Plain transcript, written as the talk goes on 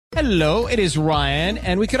Hello, it is Ryan,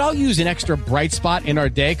 and we could all use an extra bright spot in our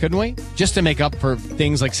day, couldn't we? Just to make up for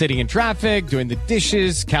things like sitting in traffic, doing the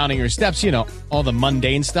dishes, counting your steps, you know, all the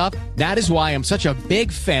mundane stuff. That is why I'm such a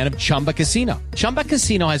big fan of Chumba Casino. Chumba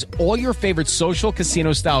Casino has all your favorite social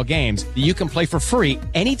casino-style games that you can play for free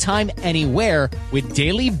anytime, anywhere with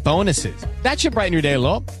daily bonuses. That should brighten your day a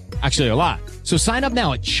little. Actually, a lot. So sign up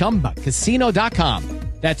now at ChumbaCasino.com.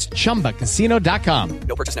 That's ChumbaCasino.com.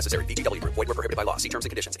 No purchase necessary. VGW Group. Void where prohibited by law. See terms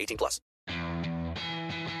and conditions. 18 plus.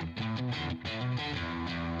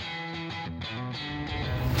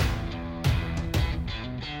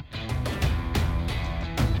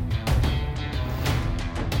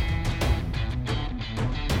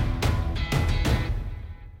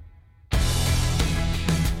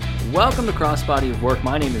 Welcome to Crossbody of Work.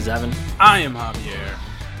 My name is Evan. I am Javier.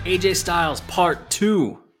 AJ Styles, Part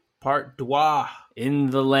 2. Part deux. In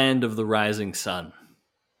the land of the rising sun.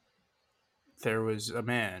 There was a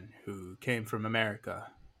man who came from America,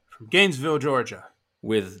 from Gainesville, Georgia.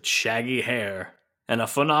 With shaggy hair and a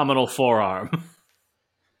phenomenal forearm.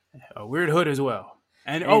 A weird hood as well.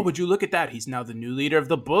 And would you look at that? He's now the new leader of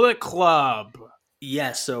the Bullet Club.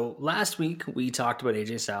 Yes, so last week we talked about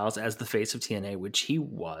AJ Styles as the face of TNA, which he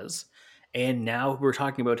was. And now we're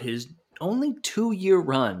talking about his only 2-year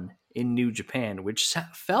run in New Japan, which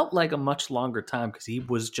felt like a much longer time because he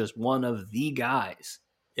was just one of the guys.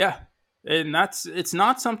 Yeah, and it's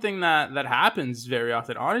not something that happens very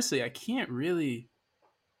often. Honestly, I can't really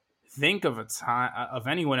think of a time of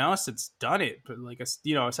anyone else that's done it, but like,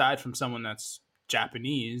 you know, aside from someone that's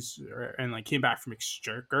Japanese and like came back from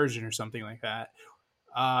excursion or something like that,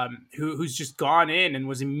 who's just gone in and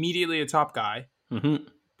was immediately a top guy,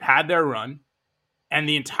 had their run, and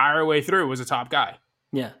the entire way through was a top guy.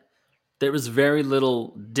 Yeah. There was very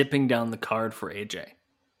little dipping down the card for AJ.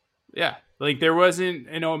 Yeah, like there wasn't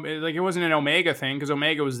it wasn't an Omega thing because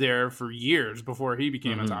Omega was there for years before he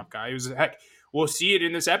became a top guy. He was we'll see it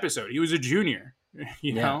in this episode. He was a junior,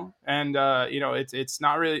 you know, and it's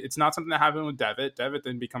not something that happened with Devitt. Devitt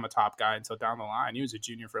didn't become a top guy until down the line. He was a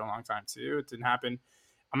junior for a long time too. It didn't happen.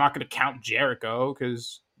 I'm not going to count Jericho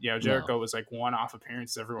because Jericho was like one-off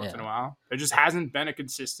appearances every once in a while. There just hasn't been a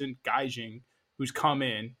consistent Gaijin who's come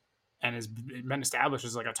in and has been established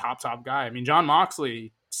as like a top guy. I mean, Jon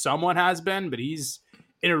Moxley somewhat has been, but he's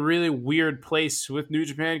in a really weird place with New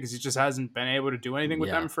Japan because he just hasn't been able to do anything with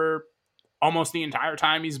them for almost the entire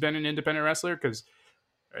time he's been an independent wrestler because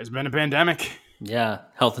there's been a pandemic. Yeah.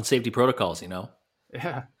 Health and safety protocols, you know?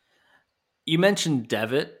 Yeah. You mentioned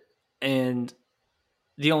Devitt, and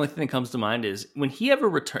the only thing that comes to mind is when he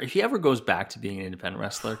ever if he ever goes back to being an independent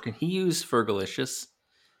wrestler, can he use Fergalicious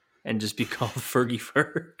and just be called Fergie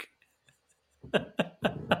Ferg?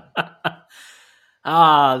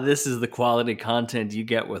 This is the quality content you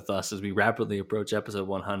get with us as we rapidly approach episode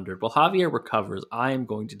 100. While Javier recovers, I am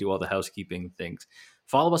going to do all the housekeeping things.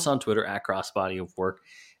 Follow us on Twitter at Crossbody of Work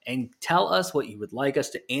and tell us what you would like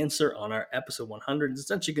us to answer on our episode 100. It's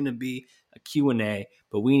essentially going to be a Q&A,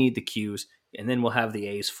 but we need the Qs, and then we'll have the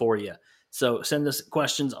A's for you. So send us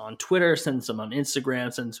questions on Twitter, send some on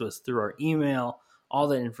Instagram, send to us through our email. All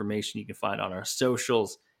that information you can find on our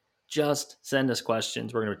socials. Just send us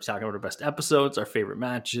questions. We're going to be talking about our best episodes, our favorite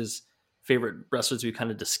matches, favorite wrestlers we kind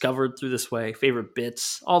of discovered through this way, favorite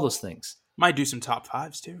bits, all those things. Might do some top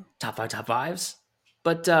fives too. Top fives.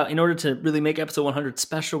 But in order to really make episode 100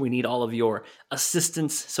 special, we need all of your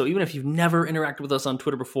assistance. So even if you've never interacted with us on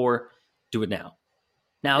Twitter before, do it now.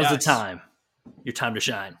 Now's the time. Your time to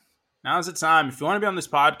shine. Now's the time. If you want to be on this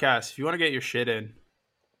podcast, if you want to get your shit in,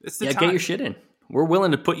 it's the time. Get your shit in. We're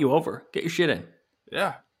willing to put you over. Get your shit in.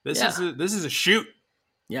 Yeah. This is a shoot.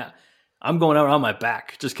 Yeah. I'm going out on my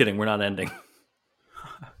back. Just kidding. We're not ending.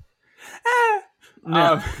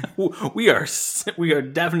 No. We are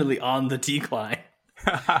definitely on the decline.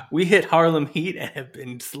 We hit Harlem Heat and have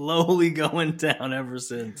been slowly going down ever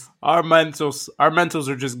since. Our mentals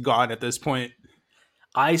are just gone at this point.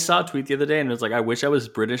 I saw a tweet the other day and it was like, I wish I was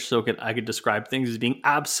British so I could describe things as being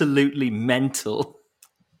absolutely mental.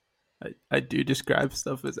 I do describe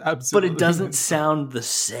stuff as absolutely but it doesn't mental. sound the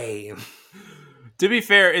same. To be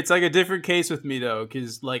fair, it's like a different case with me though,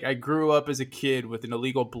 because like I grew up as a kid with an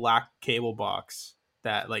illegal black cable box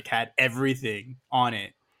that like had everything on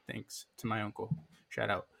it. Thanks to my uncle. Shout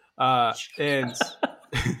out. And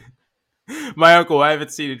my uncle, I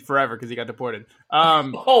haven't seen it forever because he got deported.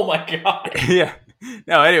 Oh my god. Yeah.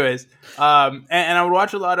 No. Anyways, and I would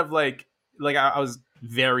watch a lot of like I was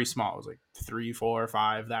very small. I was like 3, 4,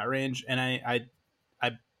 5, that range, and I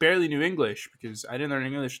barely knew English because I didn't learn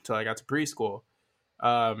English until I got to preschool.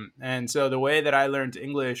 And so the way that I learned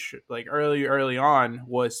English like early on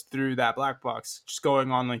was through that black box, just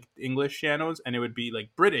going on like English channels, and it would be like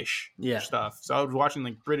British stuff. So I was watching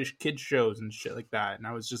like British kids shows and shit like that, and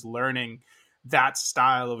I was just learning that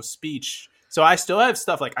style of speech. So I still have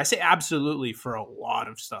stuff like I say absolutely for a lot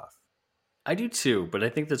of stuff. I do too, but I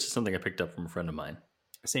think that's just something I picked up from a friend of mine.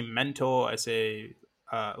 I say mental. I say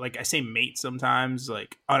I say mate sometimes,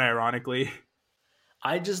 like unironically.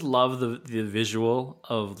 I just love the visual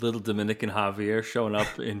of little Dominican Javier showing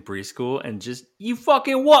up in preschool and just, you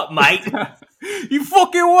fucking what, mate? You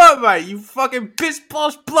fucking what, mate? You fucking piss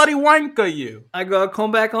posh bloody wanker, you. I gotta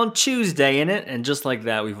come back on Tuesday, innit? And just like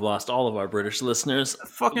that, we've lost all of our British listeners.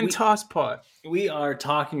 Fucking toss pot. We are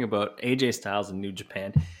talking about AJ Styles in New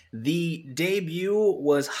Japan. The debut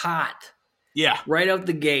was hot. Yeah. Right out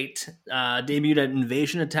the gate. Debuted at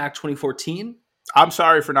Invasion Attack 2014. I'm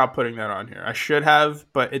sorry for not putting that on here. I should have,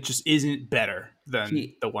 but it just isn't better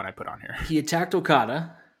than the one I put on here. He attacked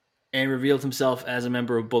Okada and revealed himself as a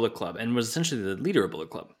member of Bullet Club and was essentially the leader of Bullet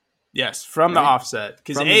Club. Yes, from the offset.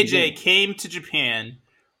 Because AJ came to Japan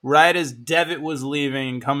right as Devitt was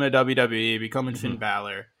leaving, coming to WWE, becoming Finn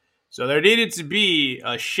Balor. So there needed to be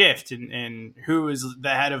a shift in who is the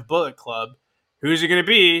head of Bullet Club. Who's it going to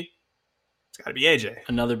be? It's got to be AJ.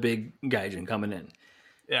 Another big gaijin coming in.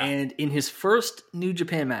 Yeah. And in his first New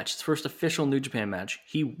Japan match, his first official New Japan match,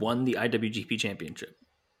 he won the IWGP Championship.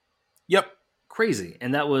 Yep. Crazy.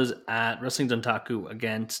 And that was at Wrestling Dontaku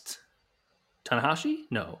against Tanahashi?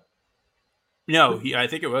 No, I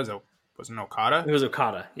think it wasn't Okada? It was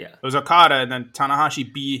Okada, yeah. It was Okada, and then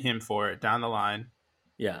Tanahashi beat him for it down the line.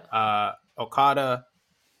 Yeah. Okada,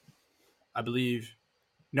 I believe,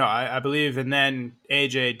 and then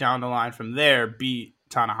AJ down the line from there beat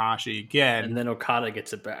Tanahashi again. And then Okada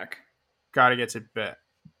gets it back. Okada gets it back.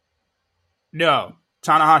 No,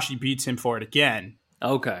 Tanahashi beats him for it again.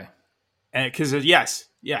 Okay. And because yes,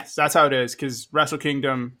 that's how it is. Because Wrestle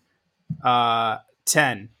Kingdom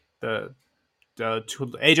 10, the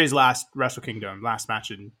AJ's last Wrestle Kingdom,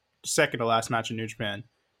 second to last match in New Japan.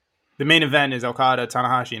 The main event is Okada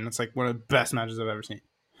Tanahashi, and it's like one of the best matches I've ever seen.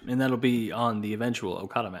 And that'll be on the eventual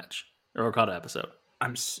Okada match or Okada episode.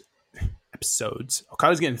 Episodes.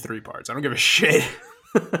 Okada's getting 3 parts. I don't give a shit.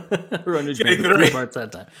 We're on New Japan 3 parts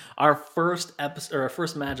that time. Our first episode, or our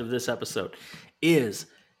first match of this episode, is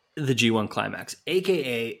the G1 Climax,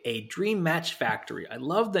 aka a Dream Match Factory. I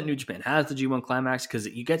love that New Japan has the G1 Climax because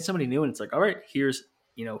you get somebody new and it's like, all right, here's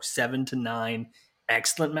 7 to 9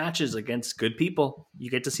 excellent matches against good people. You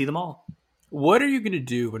get to see them all. What are you going to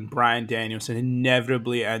do when Bryan Danielson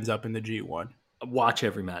inevitably ends up in the G1? Watch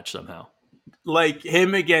every match somehow. Like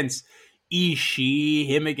him against Ishii,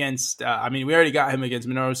 him against, we already got him against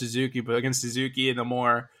Minoru Suzuki, but against Suzuki in the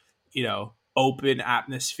more, open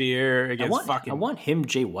atmosphere against I want him,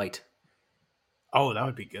 Jay White. Oh, that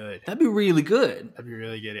would be good. That'd be really good. That'd be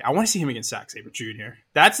really good. I want to see him against Zack Sabre Jr.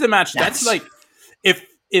 That's the match. That's like,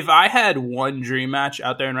 if I had one dream match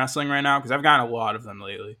out there in wrestling right now, because I've gotten a lot of them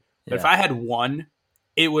lately, but if I had one,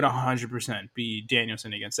 it would 100% be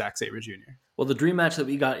Danielson against Zack Sabre Jr. Well, the dream match that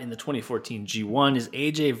we got in the 2014 G1 is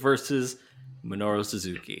AJ versus Minoru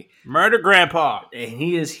Suzuki. Murder Grandpa. And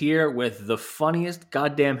he is here with the funniest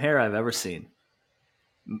goddamn hair I've ever seen.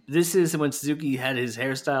 This is when Suzuki had his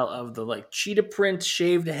hairstyle of the cheetah print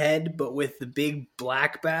shaved head, but with the big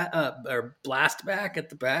black blast back at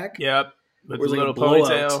the back. Yep. With the little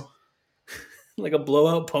ponytail. Like a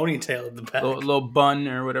blowout ponytail at the back. Little bun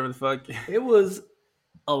or whatever the fuck. It was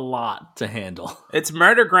a lot to handle. It's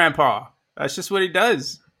Murder Grandpa. That's just what he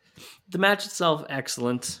does. The match itself,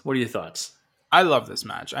 excellent. What are your thoughts? I love this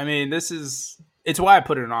match. I mean, it's why I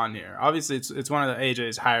put it on here. Obviously, it's one of the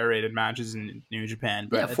AJ's higher rated matches in New Japan.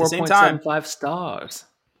 But at the same time, 4.75 stars.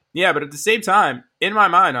 Yeah, but at the same time, in my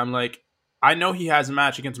mind, I'm like, I know he has a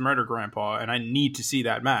match against Murder Grandpa, and I need to see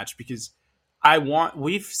that match because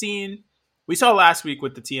we saw last week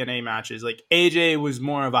with the TNA matches, like AJ was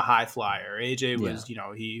more of a high flyer. AJ was,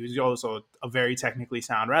 he was also a very technically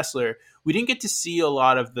sound wrestler. We didn't get to see a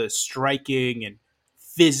lot of the striking and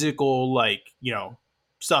physical,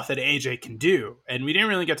 stuff that AJ can do. And we didn't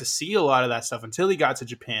really get to see a lot of that stuff until he got to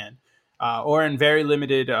Japan, or in very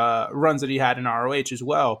limited runs that he had in ROH as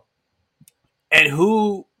well. And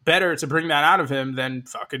who better to bring that out of him than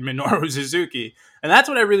fucking Minoru Suzuki? And that's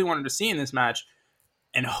what I really wanted to see in this match.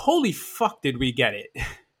 And holy fuck did we get it.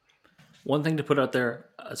 One thing to put out there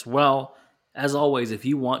as well, as always, if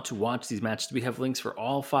you want to watch these matches, we have links for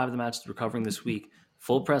all 5 of the matches we're covering this week.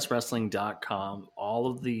 FullPressWrestling.com.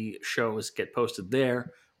 All of the shows get posted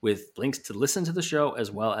there. with links to listen to the show as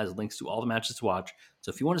well as links to all the matches to watch.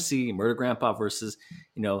 So if you want to see Murder Grandpa versus,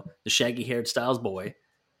 the shaggy-haired Styles boy,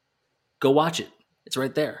 go watch it. It's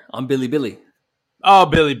right there on Billy. Oh,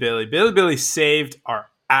 Billy. Billy saved our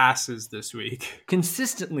asses this week.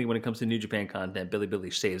 Consistently, when it comes to New Japan content, Billy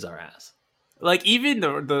saves our ass. Like, even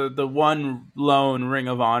the one lone Ring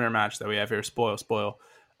of Honor match that we have here, spoil.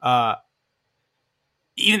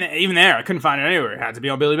 Even there, I couldn't find it anywhere. It had to be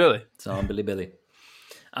on Billy. It's on Billy.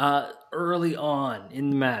 Early on in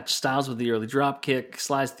the match, Styles with the early drop kick,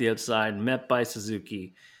 slides to the outside, met by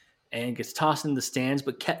Suzuki, and gets tossed in the stands,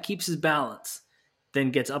 but keeps his balance.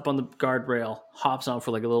 Then gets up on the guardrail, hops on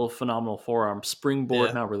for like a little phenomenal forearm springboard.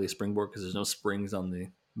 Yeah. Not really a springboard because there's no springs on the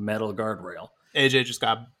metal guardrail. AJ just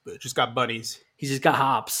got bunnies. He's just got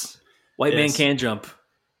hops. White man can jump.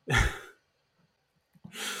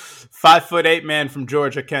 5'8" man from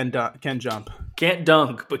Georgia can jump. Can't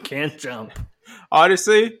dunk, but can jump.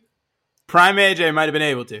 Honestly, prime AJ might have been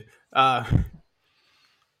able to. And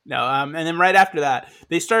then right after that,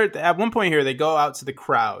 they start at one point here. They go out to the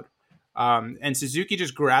crowd, and Suzuki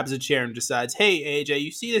just grabs a chair and decides, "Hey AJ,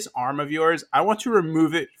 you see this arm of yours? I want to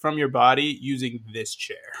remove it from your body using this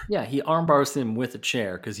chair." Yeah, he armbars him with a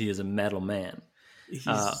chair because he is a metal man.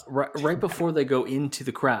 Right before they go into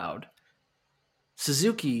the crowd,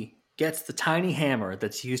 Suzuki gets the tiny hammer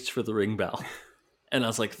that's used for the ring bell. And I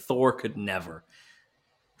was like, Thor could never.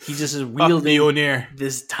 He just is wielding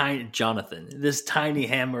this tiny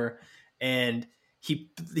hammer, and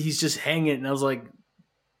he's just hanging it. And I was like,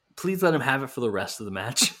 please let him have it for the rest of the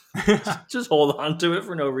match. Just hold on to it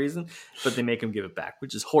for no reason. But they make him give it back,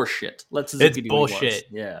 which is horseshit. Let Suzuki do bullshit.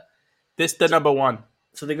 Yeah. This the number one.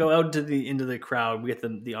 So they go out into the crowd. We get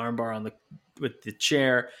the armbar with the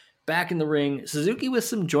chair. Back in the ring, Suzuki with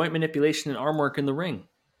some joint manipulation and arm work in the ring.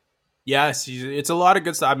 Yes, it's a lot of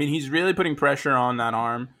good stuff. I mean, he's really putting pressure on that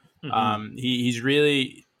arm. Mm-hmm. He's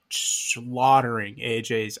really slaughtering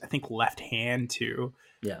AJ's, I think, left hand too.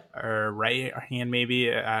 Yeah. Or right hand maybe.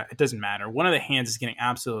 It doesn't matter. One of the hands is getting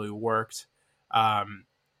absolutely worked.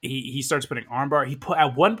 He starts putting armbar.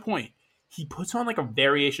 At one point, he puts on like a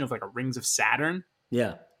variation of like a Rings of Saturn.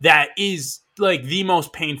 Yeah. That is like the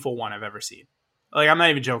most painful one I've ever seen. Like, I'm not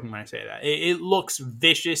even joking when I say that. It looks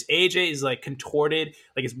vicious. AJ is, like, contorted.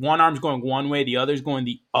 Like, his one arm's going one way, the other's going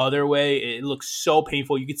the other way. It looks so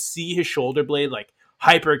painful. You could see his shoulder blade, like,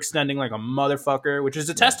 hyperextending like a motherfucker, which is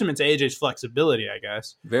a testament to AJ's flexibility, I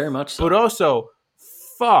guess. Very much so. But also,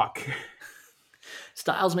 fuck.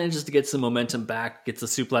 Styles manages to get some momentum back, gets the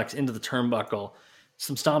suplex into the turnbuckle,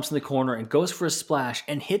 some stomps in the corner, and goes for a splash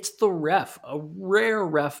and hits the ref. A rare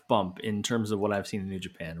ref bump in terms of what I've seen in New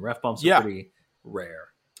Japan. Ref bumps are pretty rare.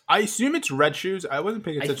 I assume it's Red Shoes. I wasn't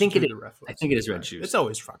paying attention to the ref. I think it is Red Shoes. It's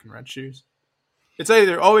always fucking Red Shoes. It's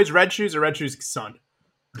either always Red Shoes or Red Shoes' son.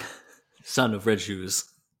 Son of Red Shoes.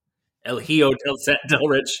 El Hijo del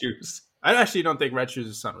Red Shoes. I actually don't think Red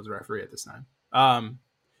Shoes' son was a referee at this time.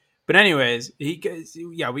 But anyways, we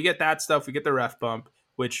get that stuff. We get the ref bump,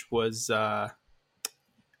 which was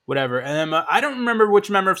whatever. And then I don't remember which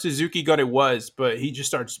member of Suzuki Gun it was, but he just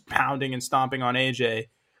starts pounding and stomping on AJ.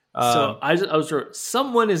 So I was sure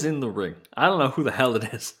someone is in the ring. I don't know who the hell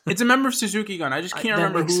it is. It's a member of Suzuki Gun. I just can't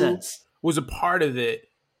remember who was a part of it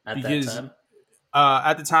at that time.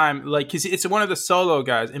 At the time, like, cause it's one of the solo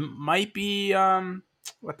guys. It might be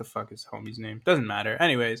what the fuck is homie's name? Doesn't matter.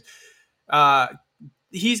 Anyways,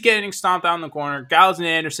 he's getting stomped out in the corner. Gallows and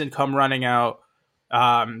Anderson come running out,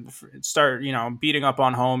 start beating up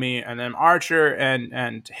on homie, and then Archer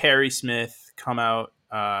and Harry Smith come out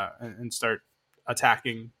and start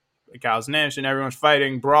attacking Gallows and Anderson. Everyone's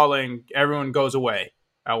fighting, brawling. Everyone goes away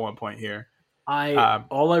at one point here.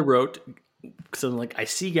 All I wrote, so like I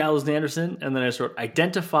see Gallows and Anderson, and then I wrote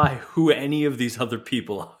identify who any of these other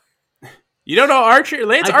people are. You don't know Archer?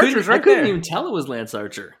 Lance Archer's right there. I couldn't even tell it was Lance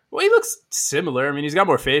Archer. Well, he looks similar. I mean, he's got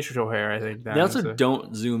more facial hair, I think. They also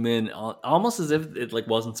don't zoom in, almost as if it like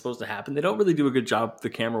wasn't supposed to happen. They don't really do a good job, the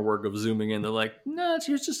camera work of zooming in. They're like, no,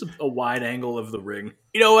 here's just a wide angle of the ring.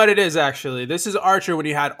 You know what it is, actually? This is Archer when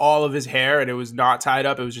he had all of his hair and it was not tied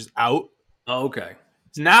up. It was just out. Oh, okay.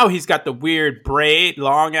 So now he's got the weird braid,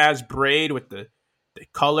 long-ass braid with the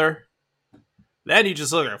color. Then he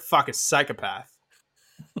just looks like a fucking psychopath.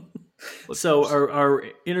 So our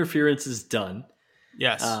interference is done.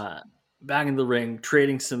 Yes. Back in the ring,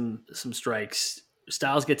 trading some strikes.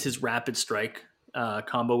 Styles gets his rapid strike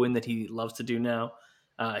combo win that he loves to do now.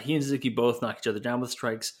 He and Suzuki both knock each other down with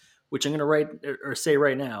strikes, which I'm going to say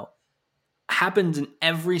right now happens in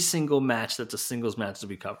every single match that's a singles match that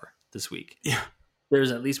we cover this week. Yeah.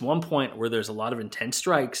 There's at least one point where there's a lot of intense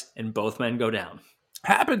strikes and both men go down.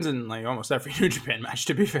 Happens in like almost every New Japan match,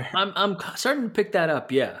 to be fair. I'm starting to pick that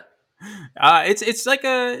up. Yeah. It's like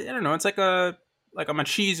I don't know, it's like a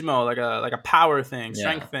machismo, like a power thing,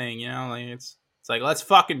 strength thing, you know, like it's like let's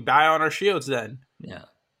fucking die on our shields then. Yeah.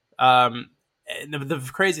 And the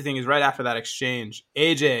crazy thing is right after that exchange,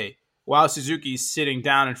 AJ, while Suzuki's sitting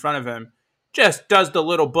down in front of him, just does the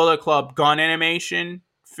little Bullet Club gun animation,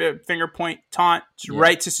 finger point taunt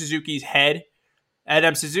right to Suzuki's head.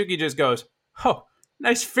 And Suzuki just goes, "Oh,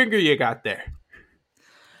 nice finger you got there."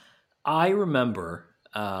 I remember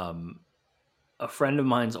a friend of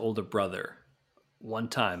mine's older brother, one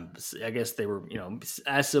time, I guess they were,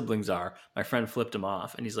 as siblings are, my friend flipped him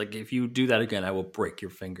off and he's like, if you do that again, I will break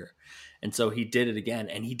your finger. And so he did it again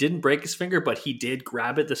and he didn't break his finger, but he did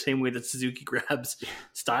grab it the same way that Suzuki grabs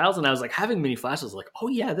Styles. And I was like having mini flashes like, oh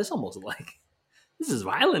yeah, this is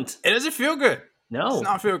violent. It doesn't feel good. No. It does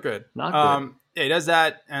not feel good. Not good. Yeah, he does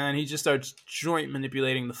that and then he just starts joint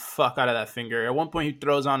manipulating the fuck out of that finger. At one point he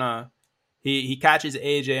throws on he catches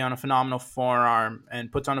AJ on a phenomenal forearm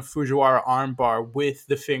and puts on a Fujiwara armbar with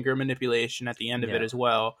the finger manipulation at the end of it as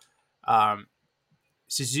well.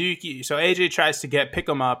 Suzuki, so AJ tries to pick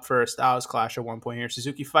him up for a Styles Clash at one point here.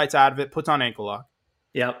 Suzuki fights out of it, puts on ankle lock.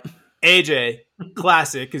 Yep. AJ,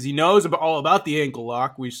 classic, because he knows all about the ankle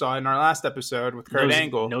lock. We saw in our last episode with Kurt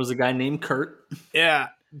Angle. Knows a guy named Kurt. Yeah.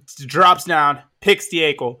 Drops down, picks the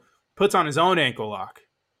ankle, puts on his own ankle lock.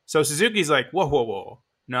 So Suzuki's like, whoa.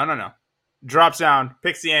 No. Drops down,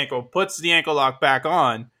 picks the ankle, puts the ankle lock back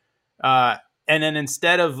on. And then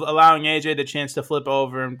instead of allowing AJ the chance to flip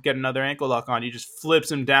over and get another ankle lock on, he just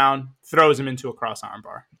flips him down, throws him into a cross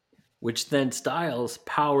armbar. Which then Styles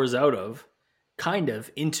powers out of, kind of,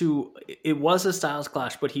 into... It was a Styles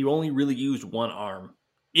Clash, but he only really used one arm.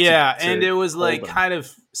 Yeah, and it was like kind of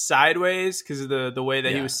sideways because of the way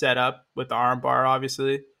that he was set up with the armbar,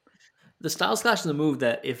 obviously. The Styles Clash is a move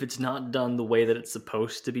that if it's not done the way that it's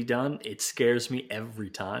supposed to be done, it scares me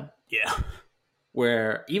every time. Yeah.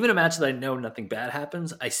 Where even a match that I know nothing bad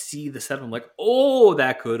happens, I see the setup, I'm like, oh,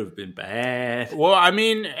 that could have been bad. Well, I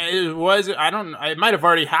mean, it might have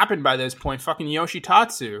already happened by this point. Fucking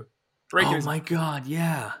Yoshitatsu. My God,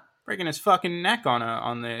 yeah. Breaking his fucking neck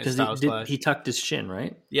on the Styles Clash. He tucked his shin,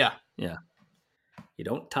 right? Yeah. Yeah. You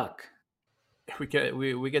don't tuck. We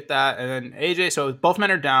get that. And then AJ, so both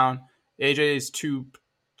men are down. AJ is too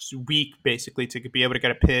weak, basically, to be able to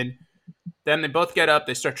get a pin. Then they both get up.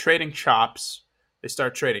 They start trading chops. They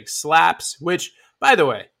start trading slaps, which, by the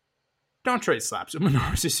way, don't trade slaps with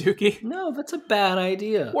Minoru Suzuki. No, that's a bad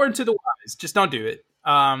idea. Word to the wise. Just don't do it.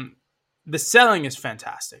 The selling is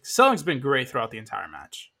fantastic. Selling's been great throughout the entire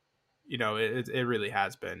match. It really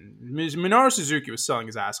has been. Minoru Suzuki was selling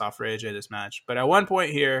his ass off for AJ this match. But at one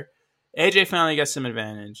point here, AJ finally gets some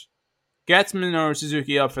advantage. Gets Minoru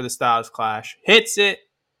Suzuki up for the Styles Clash. Hits it.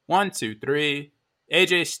 1, 2, 3.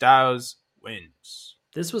 AJ Styles wins.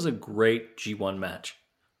 This was a great G1 match.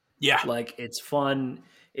 Yeah. Like, it's fun.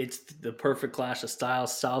 It's the perfect clash of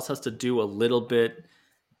styles. Styles has to do a little bit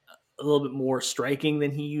more striking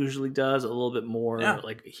than he usually does. A little bit more,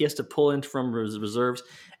 like, he has to pull in from reserves.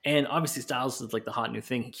 And obviously Styles is like the hot new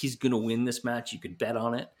thing. He's going to win this match. You can bet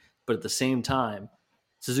on it. But at the same time,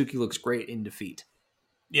 Suzuki looks great in defeat.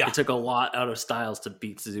 Yeah. It took a lot out of Styles to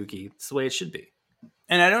beat Suzuki. It's the way it should be.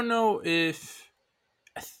 And I don't know if...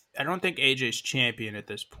 I don't think AJ's champion at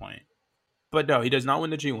this point. But no, he does not win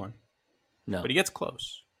the G1. No. But he gets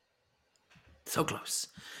close. So close.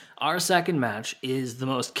 Our second match is the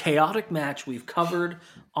most chaotic match we've covered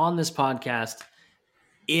on this podcast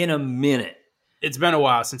in a minute. It's been a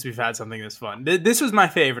while since we've had something this fun. This was my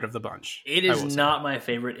favorite of the bunch. It is not my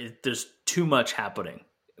favorite. There's too much happening,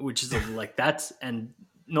 which is like that's... And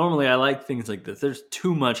normally I like things like this. There's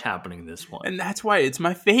too much happening in this one. And that's why it's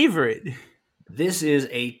my favorite. This is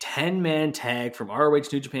a 10-man tag from ROH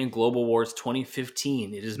New Japan Global Wars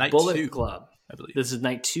 2015. It is night Bullet 2, Club. I believe. This is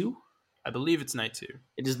night 2? I believe it's night 2.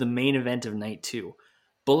 It is the main event of night 2.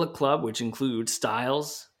 Bullet Club, which includes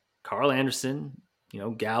Styles, Carl Anderson,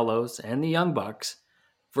 Gallows, and the Young Bucks,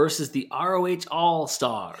 versus the ROH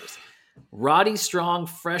All-Stars. Roddy Strong,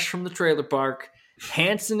 fresh from the trailer park,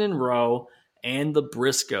 Hanson and Rowe, and the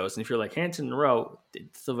Briscoes. And if you're like Hanson and Rowe,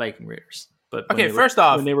 it's the Viking Raiders. But first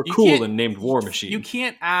off, when they were cool and named War Machine. You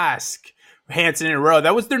can't ask Hanson and Rowe.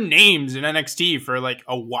 That was their names in NXT for like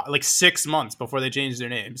a while, like 6 months before they changed their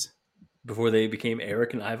names. Before they became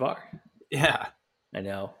Eric and Ivar? Yeah. I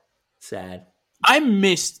know. Sad. I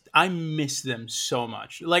miss them so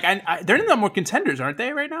much. Like they're the number one contenders, aren't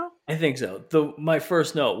they, right now? I think so. My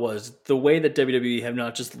first note was the way that WWE have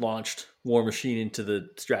not just launched War Machine into the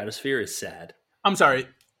stratosphere is sad. I'm sorry.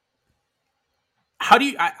 how do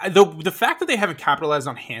you the fact that they haven't capitalized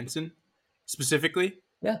on Hanson specifically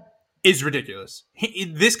is ridiculous.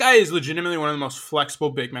 This guy is legitimately one of the most flexible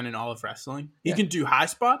big men in all of wrestling. He can do high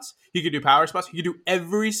spots, he can do power spots, he can do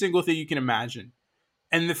every single thing you can imagine.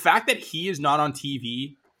 And the fact that he is not on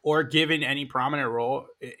TV or given any prominent role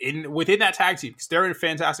within that tag team, because they're a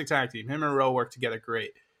fantastic tag team, him and Rowe work together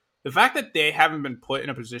great. The fact that they haven't been put in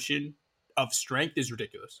a position of strength is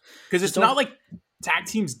ridiculous. Because it's not like tag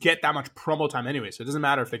teams get that much promo time anyway, so it doesn't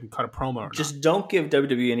matter if they can cut a promo or not. Just don't give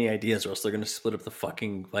WWE any ideas, or else they're going to split up the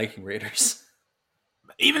fucking Viking Raiders.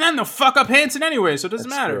 Even then, they'll fuck up Hanson anyway, so it doesn't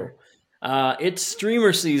matter. It's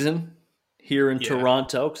streamer season here in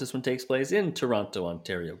Toronto, because this one takes place in Toronto,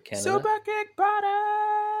 Ontario, Canada. Super Kick Butter!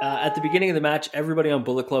 At the beginning of the match, everybody on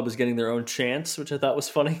Bullet Club is getting their own chants, which I thought was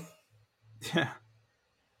funny. Yeah.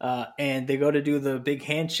 And they go to do the big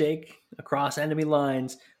handshake across enemy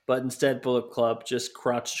lines, but instead Bullet Club just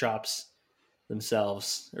crotch chops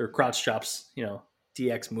themselves, or crotch chops,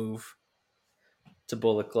 DX move to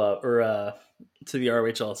Bullet Club, or to the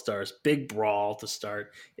ROH All-Stars. Big brawl to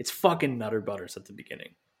start. It's fucking nutter butters at the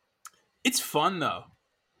beginning. It's fun, though.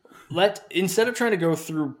 Instead of trying to go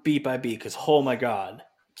through beat by beat, because oh my god,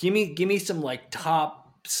 give me some like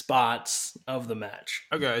top spots of the match.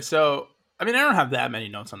 Okay, so I don't have that many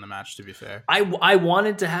notes on the match, to be fair. I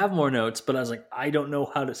wanted to have more notes, but I was like, I don't know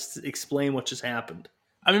how to explain what just happened.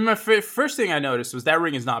 My first thing I noticed was that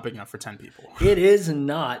ring is not big enough for 10 people. It is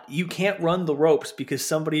not. You can't run the ropes because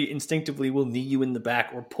somebody instinctively will knee you in the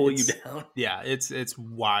back or pull you down. Yeah, it's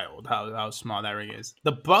wild how small that ring is.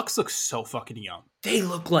 The Bucks look so fucking young. They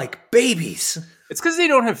look like babies. It's because they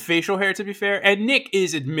don't have facial hair, to be fair. And Nick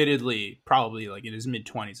is admittedly probably like in his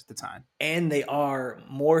mid-20s at the time. And they are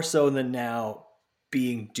more so than now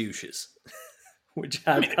being douches, which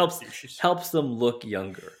helps them look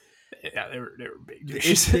younger. Yeah, they were big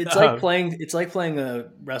douches. It's like playing a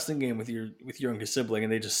wrestling game with your younger sibling,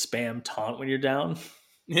 and they just spam taunt when you're down.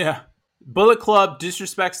 Yeah, Bullet Club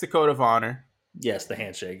disrespects the code of honor. Yes, the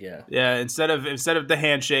handshake. Yeah, yeah. Instead of the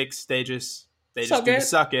handshakes, they just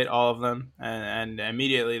suck it, all of them, and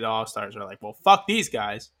immediately the All-Stars are like, well, fuck these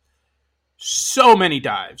guys. So many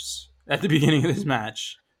dives at the beginning of this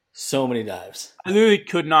match. So many dives. I literally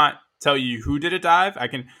could not tell you who did a dive. I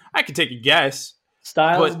can take a guess.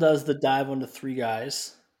 Styles does the dive onto three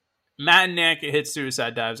guys. Matt and Nick hit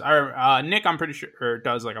suicide dives. Nick, I'm pretty sure,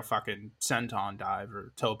 does like a fucking senton dive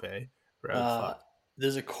or tope.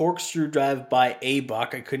 There's a corkscrew dive by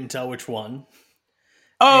A-Buck. I couldn't tell which one.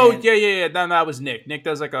 Oh, yeah. That was Nick. Nick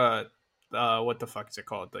does like a, what the fuck is it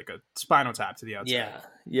called? Like a spinal tap to the outside.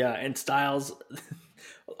 Yeah. And Styles,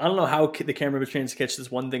 I don't know how the camera was trying to catch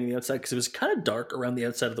this one thing on the outside, because it was kind of dark around the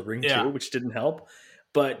outside of the ring too, which didn't help.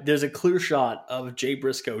 But there's a clear shot of Jay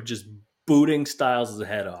Briscoe just booting Styles'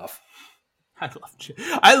 head off.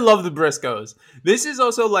 I love the Briscoes. This is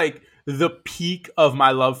also like the peak of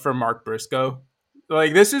my love for Mark Briscoe.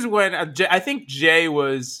 Like, this is when I think Jay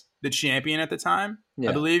was the champion at the time. Yeah.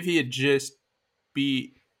 I believe he had just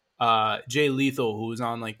beat Jay Lethal, who was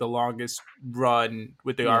on like the longest run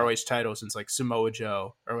with the ROH title since like Samoa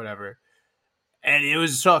Joe or whatever. And it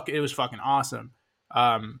was fucking awesome.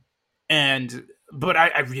 But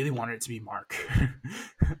I really wanted it to be Mark.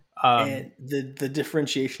 And the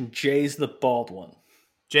differentiation, Jay's the bald one.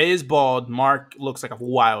 Jay is bald. Mark looks like a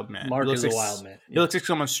wild man. Mark is a wild man. He looks like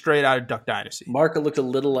someone straight out of Duck Dynasty. Mark looked a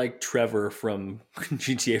little like Trevor from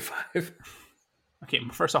GTA 5. Okay,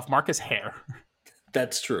 first off, Mark has hair.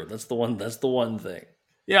 That's true. That's the one thing.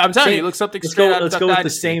 Yeah, I'm telling you, he looks something straight out of Duck Dynasty. Let's go with the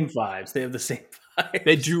same vibes. They have the same vibes.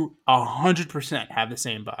 They do 100% have the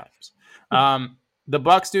same vibes. The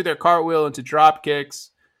Bucks do their cartwheel into drop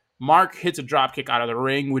kicks. Mark hits a drop kick out of the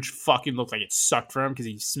ring, which fucking looked like it sucked for him because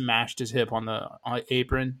he smashed his hip on the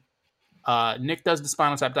apron. Nick does the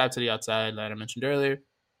spinal tap dive to the outside that I mentioned earlier.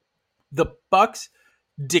 The Bucks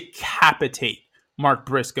decapitate Mark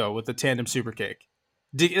Briscoe with the tandem super kick.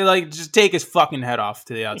 Just take his fucking head off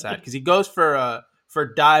to the outside, because he goes for a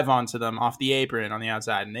dive onto them off the apron on the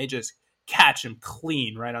outside, and they just catch him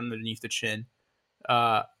clean right underneath the chin.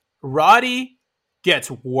 Roddy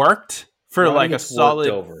gets worked for like a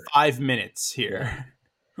solid 5 minutes here,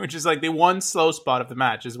 which is like the one slow spot of the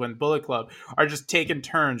match, is when Bullet Club are just taking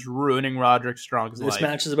turns ruining Roderick Strong's life. This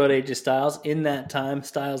match is about AJ Styles. In that time,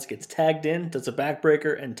 Styles gets tagged in, does a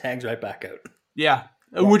backbreaker, and tags right back out. Yeah,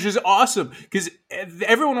 which is awesome, because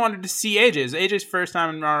everyone wanted to see AJ's first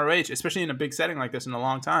time in ROH, especially in a big setting like this in a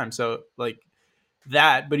long time. So like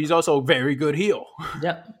that, but he's also a very good heel.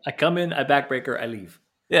 Yeah, I come in, I backbreaker, I leave.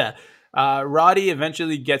 Yeah. Roddy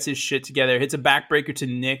eventually gets his shit together, hits a backbreaker to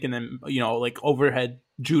Nick, and then, like overhead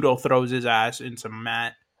judo throws his ass into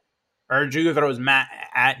Matt. or Jugo throws Matt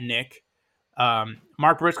at Nick.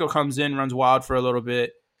 Mark Briscoe comes in, runs wild for a little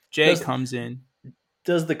bit. Jay comes in.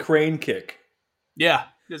 Does the crane kick. Yeah.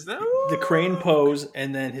 The crane pose,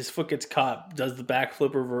 and then his foot gets caught, does the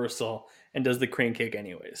backflip reversal, and does the crane kick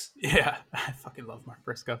anyways. Yeah. I fucking love Mark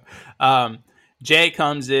Briscoe. Jay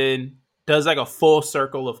comes in, does like a full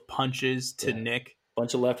circle of punches to Nick.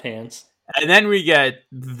 Bunch of left hands. And then we get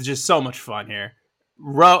just so much fun here.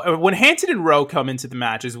 When Hanson and Rowe come into the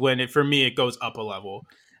match is when, for me, it goes up a level.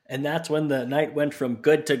 And that's when the night went from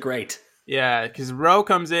good to great. Yeah, because Rowe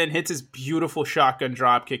comes in, hits his beautiful shotgun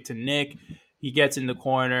drop kick to Nick. He gets in the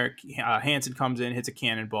corner. Hanson comes in, hits a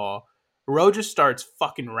cannonball. Rowe just starts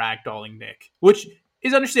fucking ragdolling Nick, which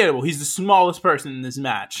is understandable. He's the smallest person in this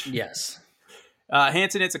match. Yes.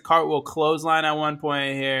 Hanson hits a cartwheel clothesline at one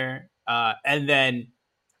point here. And then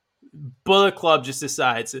Bullet Club just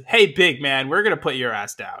decides, hey, big man, we're going to put your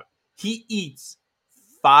ass down. He eats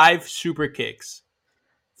 5 super kicks,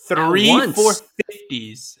 3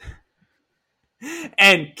 450s,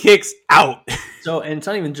 and kicks out. So, and it's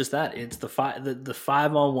not even just that. It's the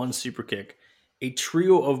 5-on-1 super kick, a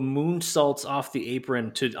trio of moonsaults off the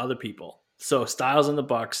apron to other people. So Styles and the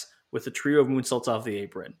Bucks with a trio of moonsaults off the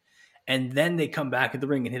apron. And then they come back at the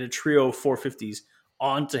ring and hit a trio of 450s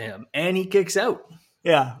onto him. And he kicks out.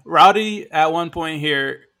 Yeah. Rowdy at one point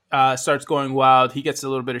here starts going wild. He gets a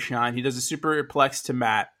little bit of shine. He does a superplex to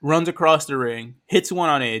Matt, runs across the ring, hits one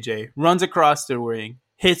on AJ, runs across the ring,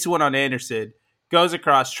 hits one on Anderson, goes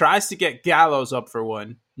across, tries to get Gallows up for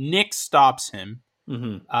one. Nick stops him.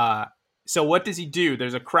 Mm-hmm. So what does he do?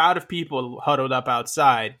 There's a crowd of people huddled up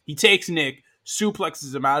outside. He takes Nick,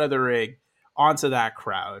 suplexes him out of the ring onto that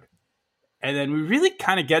crowd. And then we really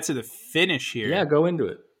kind of get to the finish here. Yeah, go into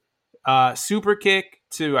it. Super kick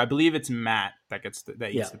to, I believe it's Matt that eats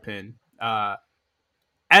the pin.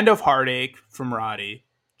 End of Heartache from Roddy.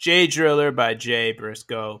 Jay Driller by Jay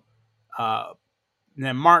Briscoe. And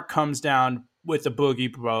then Mark comes down with a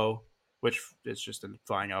boogie bro, which is just a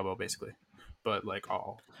flying elbow basically, but like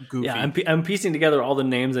all goofy. Yeah, I'm piecing together all the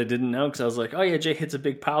names I didn't know because I was like, oh yeah, Jay hits a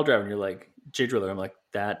big pile driver, and you're like, Jay Driller. I'm like,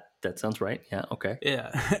 that sounds right. Yeah, okay.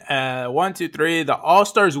 Yeah. 1, 2, 3. The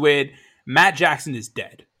All-Stars win. Matt Jackson is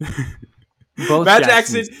dead. Matt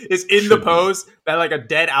Jackson is in the pose that like a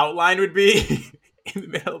dead outline would be in the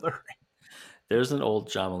middle of the ring. There's an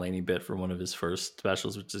old John Mulaney bit from one of his first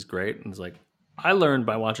specials, which is great. And it's like, I learned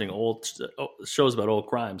by watching old shows about old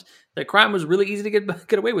crimes that crime was really easy to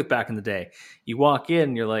get away with back in the day. You walk in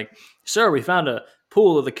and you're like, sir, we found a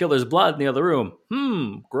pool of the killer's blood in the other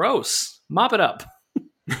room. Gross. Mop it up.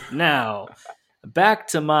 Now, back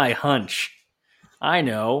to my hunch. I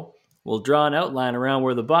know. We'll draw an outline around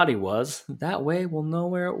where the body was. That way we'll know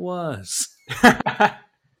where it was.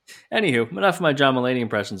 Anywho, enough of my John Mulaney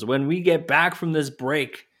impressions. When we get back from this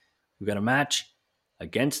break, we've got a match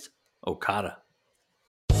against Okada.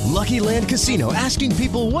 Lucky Land Casino, asking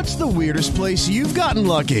people, what's the weirdest place you've gotten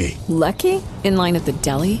lucky? Lucky? In line at the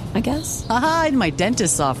deli, I guess? Aha, in my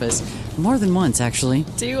dentist's office. More than once, actually.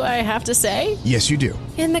 Do I have to say? Yes, you do.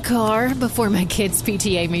 In the car before my kids'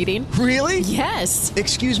 PTA meeting. Really? Yes.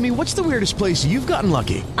 Excuse me, what's the weirdest place you've gotten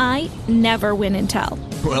lucky? I never win and tell.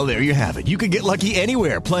 Well, there you have it. You can get lucky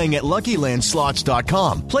anywhere, playing at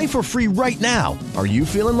LuckyLandSlots.com. Play for free right now. Are you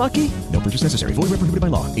feeling lucky? No purchase necessary. Void where prohibited by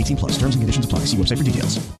law. 18+. Terms and conditions apply. See website for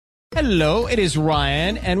details. Hello, it is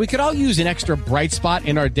Ryan, and we could all use an extra bright spot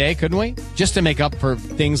in our day, couldn't we? Just to make up for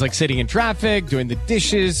things like sitting in traffic, doing the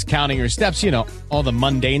dishes, counting your steps, all the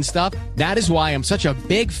mundane stuff. That is why I'm such a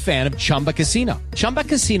big fan of Chumba Casino. Chumba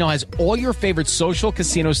Casino has all your favorite social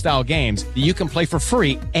casino-style games that you can play for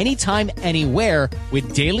free anytime, anywhere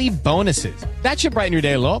with daily bonuses. That should brighten your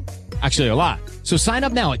day a little. Actually, a lot. So sign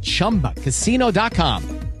up now at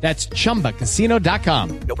ChumbaCasino.com. That's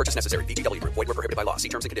ChumbaCasino.com. No purchase necessary. VGW Group. Void where prohibited by law. See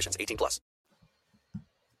terms and conditions. 18+.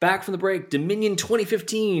 Back from the break, Dominion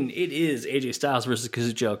 2015. It is AJ Styles versus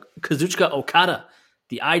Kazuchika Okada.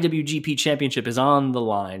 The IWGP Championship is on the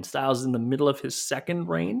line. Styles is in the middle of his second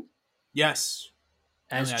reign. Yes.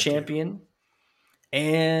 As champion.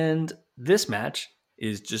 And this match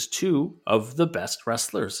is just two of the best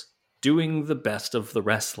wrestlers doing the best of the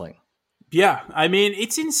wrestling. Yeah, I mean,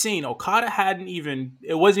 it's insane. Okada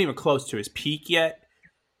it wasn't even close to his peak yet.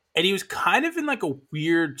 And he was kind of in like a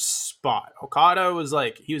weird spot. Okada was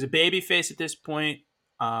he was a babyface at this point.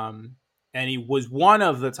 And he was one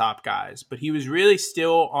of the top guys, but he was really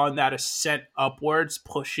still on that ascent upwards,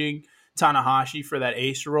 pushing Tanahashi for that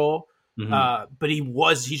ace role. Mm-hmm. But he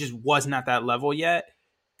just wasn't at that level yet.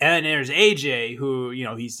 And there's AJ, who,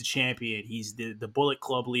 he's the champion. He's the Bullet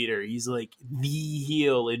Club leader. He's like the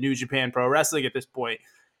heel in New Japan Pro Wrestling at this point.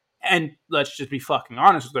 And let's just be fucking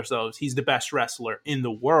honest with ourselves. He's the best wrestler in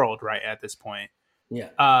the world right at this point.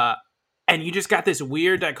 Yeah. And you just got this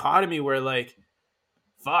weird dichotomy where, like,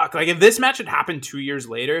 fuck. Like, if this match had happened 2 years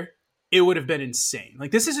later, it would have been insane.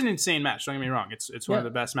 Like, this is an insane match. Don't get me wrong. It's one of the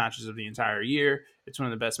best matches of the entire year. It's one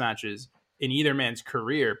of the best matches in either man's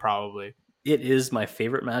career, probably. It is my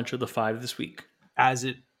favorite match of the 5 this week. As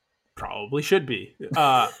it probably should be.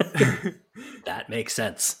 That makes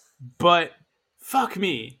sense. But fuck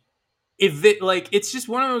me. If it, like, it's just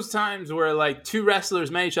one of those times where, like, two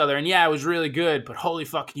wrestlers met each other, and yeah, it was really good, but holy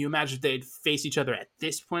fuck, can you imagine if they'd face each other at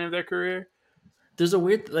this point of their career? There's a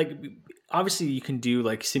weird, like, obviously you can do,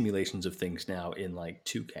 like, simulations of things now in, like,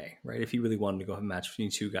 2K, right? If you really wanted to go have a match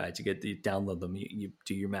between two guys, you download them, you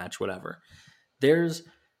do your match, whatever. There's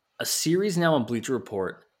a series now on Bleacher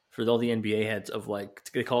Report for all the NBA heads of, like,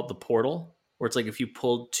 they call it the Portal, where it's like if you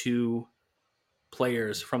pulled two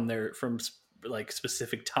players from like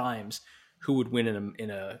specific times who would win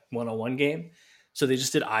in a one-on-one game. So they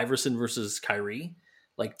just did Iverson versus Kyrie,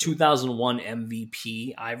 like 2001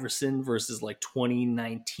 MVP Iverson versus like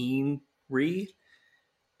 2019 Ree.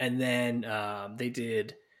 And then they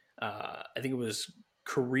did, I think it was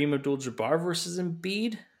Kareem Abdul-Jabbar versus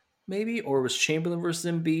Embiid, maybe, or it was Chamberlain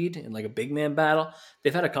versus Embiid in like a big man battle.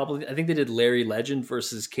 They've had a couple. I think they did Larry Legend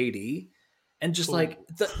versus KD. And just like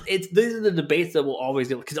these are the debates that will always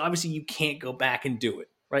get, because obviously you can't go back and do it,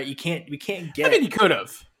 right? We can't get. I mean, you could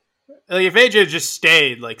have. Like, if AJ just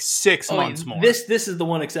stayed like 6 months more. This is the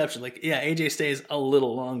one exception. Like, yeah, AJ stays a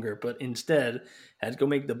little longer, but instead had to go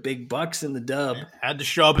make the big bucks in the dub. Had to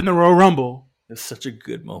show up in the Royal Rumble. It's such a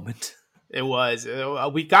good moment. It was.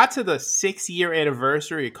 We got to the 6-year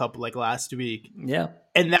anniversary last week. Yeah,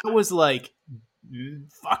 and that was like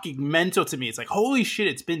fucking mental to me. It's like, holy shit,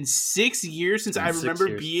 it's been 6 years since I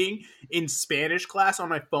remember being in Spanish class on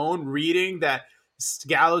my phone reading that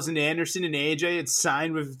Gallows and Anderson and AJ had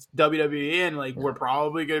signed with WWE and like we're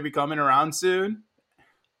probably going to be coming around soon.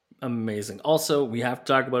 Amazing. Also, we have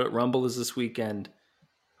to talk about it. Rumble is this weekend.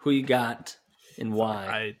 Who you got and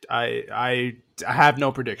why? I have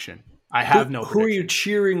no prediction. I have no prediction. Who are you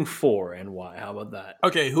cheering for and why? How about that?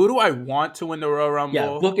 Okay, who do I want to win the Royal Rumble?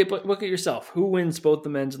 Yeah, book it yourself. Who wins both the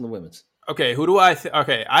men's and the women's? Okay, who do I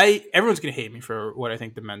everyone's going to hate me for what I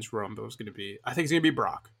think the men's Rumble is going to be. I think it's going to be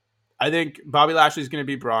Brock. I think Bobby Lashley is going to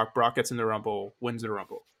be Brock. Brock gets in the Rumble, wins the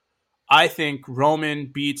Rumble. I think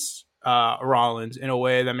Roman beats Rollins in a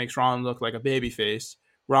way that makes Rollins look like a babyface.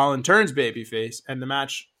 Rollins turns babyface, and the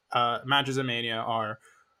matches at Mania are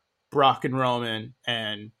Brock and Roman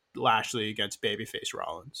and Lashley against babyface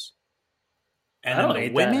Rollins. And I don't then hate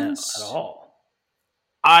the women's that at all.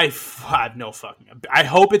 I have no fucking. I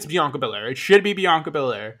hope it's Bianca Belair. It should be Bianca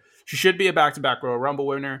Belair. She should be a back-to-back Royal Rumble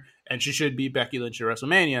winner, and she should beat Becky Lynch at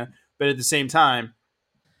WrestleMania. But at the same time,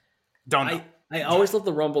 don't know. I always love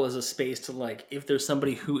the Rumble as a space to, like, if there's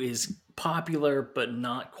somebody who is popular but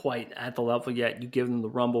not quite at the level yet, you give them the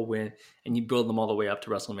Rumble win and you build them all the way up to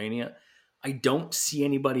WrestleMania. I don't see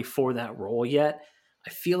anybody for that role yet. I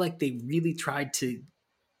feel like they really tried to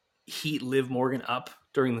heat Liv Morgan up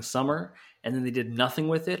during the summer, and then they did nothing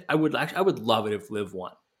with it. I would love it if Liv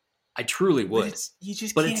won. I truly would. You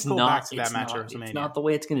just can't go back to that match at WrestleMania. It's not the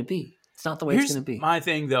way it's going to be. It's not the way it's going to be. My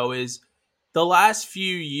thing, though, is the last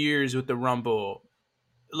few years with the Rumble,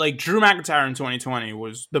 like Drew McIntyre in 2020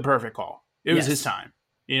 was the perfect call. It was his time.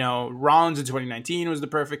 You know, Rollins in 2019 was the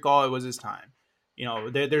perfect call. It was his time. You know,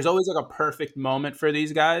 there's always like a perfect moment for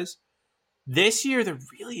these guys. This year, there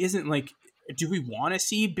really isn't. Like, do we want to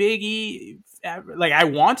see Big E? Like, I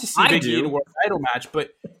want to see Big E in a world title match,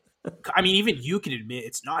 but I mean, even you can admit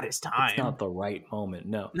it's not his time. It's not the right moment.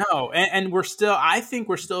 No. And I think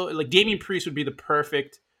we're still like Damian Priest would be the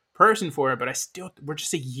perfect person for it, but we're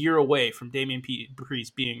just a year away from Damian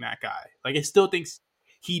Priest being that guy. Like, I still think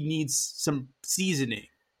he needs some seasoning.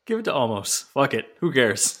 Give it to Omos. Fuck it. Who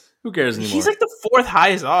cares? Who cares anymore? He's like the 4th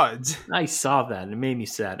highest odds. I saw that and it made me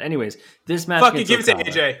sad. Anyways, this match. Fuck it, give it to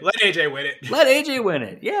AJ. Let AJ win it. Let AJ win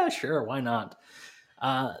it. Yeah, sure. Why not?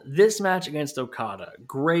 This match against Okada,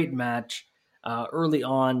 great match. Early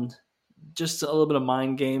on, just a little bit of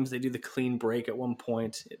mind games. They do the clean break at one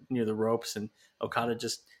point near the ropes, and Okada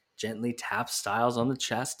just gently taps Styles on the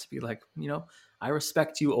chest to be like, you know, I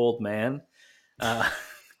respect you, old man.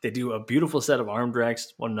 They do a beautiful set of arm drags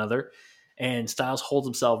to one another, and Styles holds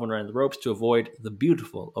himself around the ropes to avoid the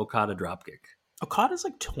beautiful Okada dropkick. Okada's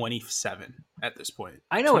like 27 at this point.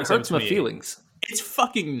 I know, it hurts my feelings. It's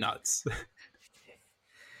fucking nuts.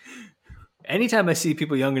 Anytime I see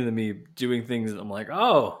people younger than me doing things, I'm like,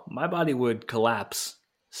 oh, my body would collapse.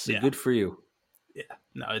 So good for you. Yeah,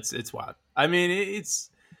 no, it's wild. I mean,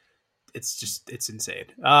 it's insane.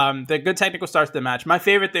 The good technical starts to the match. My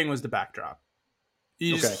favorite thing was the backdrop.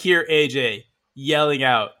 You just hear AJ yelling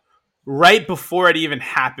out right before it even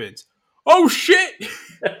happens. Oh shit!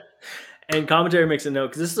 And commentary makes a note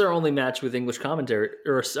because this is our only match with English commentary,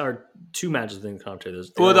 or our 2 matches with English commentary.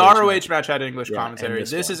 The ROH match had English commentary.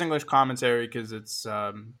 This one is English commentary because it's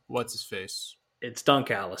what's his face? It's Don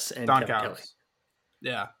Callis and Kevin Kelly.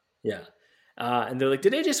 Yeah. And they're like,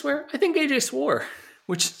 "Did AJ swear?" I think AJ swore,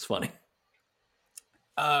 which is funny.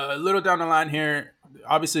 A little down the line here,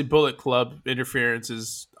 obviously Bullet Club interference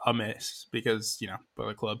is a miss because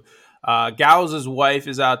Bullet Club. Gallows' wife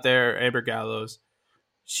is out there, Amber Gallows.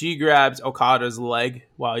 She grabs Okada's leg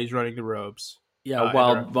while he's running the ropes. Yeah,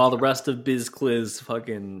 while the rest of Biz Cliz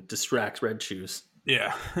fucking distracts Red Shoes.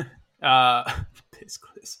 Yeah.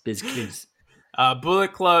 Biz Cliz.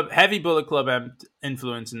 Bullet Club, heavy Bullet Club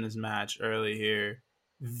influence in this match early here.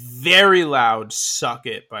 Very loud suck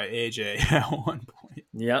it by AJ at one point.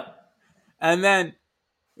 Yep. And then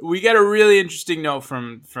we get a really interesting note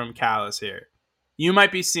from Callis here. You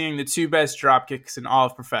might be seeing the 2 best drop kicks in all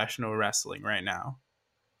of professional wrestling right now.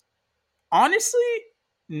 Honestly,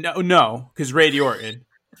 no, because Randy Orton.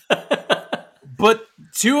 But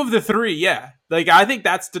 2 of the 3, yeah. Like I think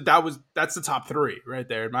that's the top 3 right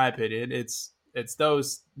there, in my opinion. It's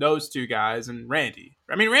those 2 guys and Randy.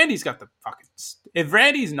 I mean, Randy's got the fucking. If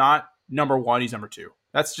Randy's not number 1, he's number 2.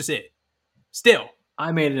 That's just it. Still,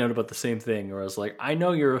 I made a note about the same thing where I was like, I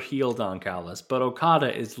know you're a heel, Don Callis, but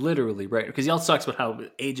Okada is literally right because he also talks about how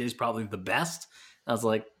AJ's probably the best. I was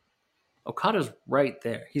like, Okada's right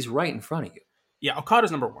there. He's right in front of you. Yeah,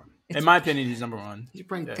 Okada's number 1. In my opinion, he's number 1. He's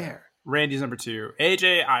right there. Randy's number 2.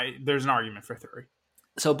 AJ, there's an argument for 3.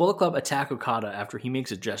 So Bullet Club attack Okada after he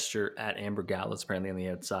makes a gesture at Amber Gallows, apparently on the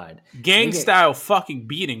outside. Gang style fucking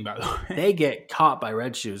beating, by the way. They get caught by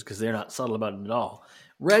Red Shoes because they're not subtle about it at all.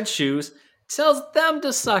 Red Shoes tells them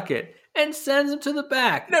to suck it and sends them to the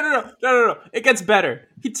back. No. It gets better.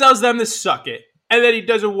 He tells them to suck it. And then he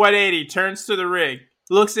does a 180, turns to the ring,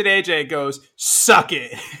 looks at AJ and goes, suck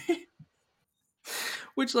it.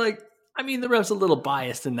 Which, the ref's a little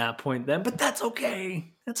biased in that point then, but that's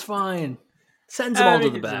okay. That's fine. Sends them all to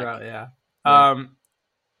the back.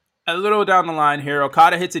 A little down the line here,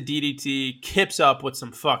 Okada hits a DDT, kips up with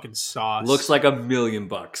some fucking sauce. Looks like $1 million.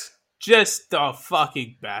 Just the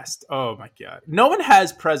fucking best. Oh my god. No one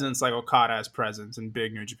has presence like Okada has presence in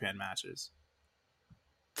big New Japan matches.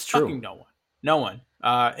 It's true. Fucking no one.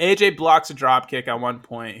 AJ blocks a drop kick at one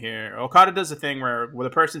point here. Okada does a thing where with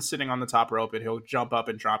a person sitting on the top rope and he'll jump up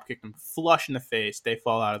and drop kick them flush in the face. They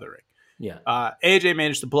fall out of the ring. Yeah. AJ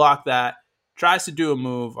managed to block that. Tries to do a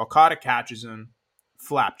move. Okada catches him.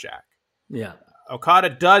 Flapjack. Yeah. Okada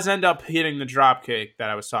does end up hitting the drop kick that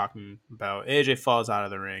I was talking about. AJ falls out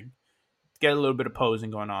of the ring. Get a little bit of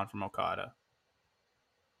posing going on from Okada.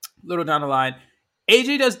 A little down the line,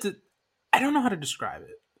 AJ does I don't know how to describe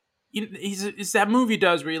it. It's that move he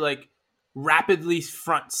does where he rapidly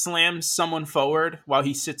front slams someone forward while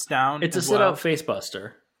he sits down. It's a sit-out face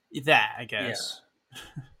buster. That, I guess.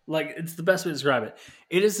 Yeah. It's the best way to describe it.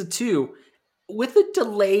 It is a 2 with a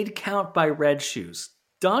delayed count by Red Shoes.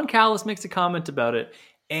 Don Callis makes a comment about it,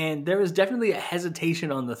 and there was definitely a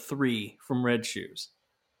hesitation on the 3 from Red Shoes.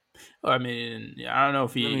 I mean, I don't know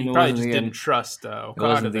if he probably just didn't trust Okada. It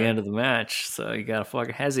wasn't the end of the match, so you got to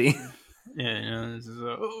fucking hezzy. Yeah, this is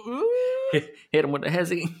hit him with the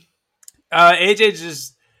hezzy. AJ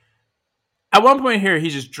just at one point here, he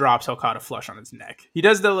just drops Okada flush on his neck. He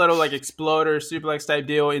does the little exploder suplex type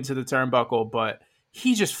deal into the turnbuckle, but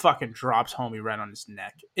he just fucking drops homie right on his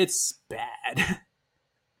neck. It's bad.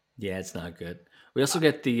 Yeah, it's not good. We also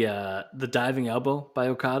get the diving elbow by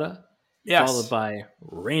Okada. Yes. Followed by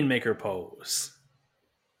Rainmaker pose.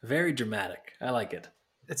 Very dramatic. I like it.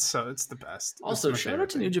 It's the best. Also, shout out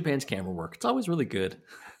to New Japan's camera work. It's always really good.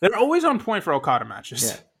 They're always on point for Okada matches.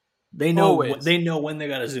 Yeah. They know when they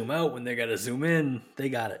got to zoom out, when they got to zoom in. They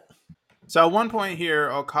got it. So at one point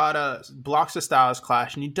here, Okada blocks the Styles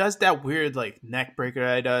Clash, and he does that weird neck breaker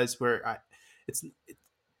that he does where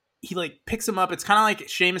he picks him up. It's kind of like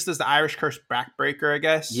Sheamus does the Irish Curse backbreaker, I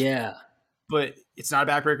guess. Yeah. But it's not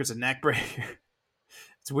a backbreaker, it's a neck breaker.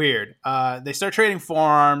 It's weird. They start trading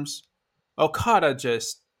forearms. Okada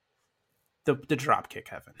just the drop kick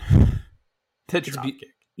heaven. The drop kick.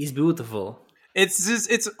 He's beautiful.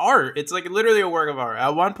 It's art. It's literally a work of art.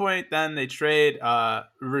 At one point, then they trade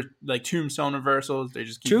tombstone reversals. They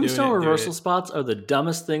just keep tombstone reversal spots are the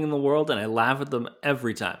dumbest thing in the world, and I laugh at them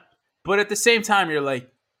every time. But at the same time, you're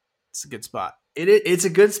like, it's a good spot. It's a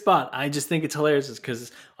good spot. I just think it's hilarious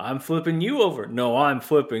because I'm flipping you over. No, I'm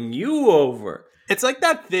flipping you over. It's like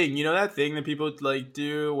that thing, that thing that people like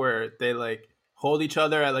do where they like hold each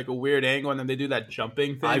other at like a weird angle and then they do that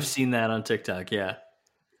jumping thing. I've seen that on TikTok. Yeah.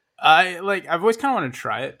 I've always kind of wanted to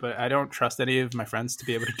try it, but I don't trust any of my friends to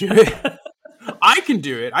be able to do it. I can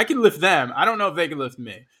do it. I can lift them. I don't know if they can lift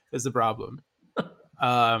me. Is the problem.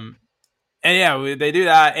 And yeah, they do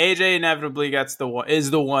that. AJ inevitably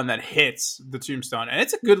is the one that hits the tombstone, and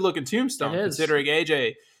it's a good looking tombstone considering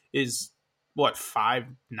AJ is what 5'9",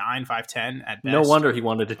 5'10" at best. No wonder he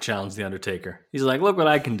wanted to challenge the Undertaker. He's like, look what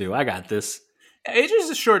I can do. I got this. AJ's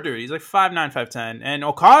a short dude. He's like 5'9", 5'10", and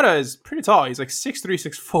Okada is pretty tall. He's like 6'3",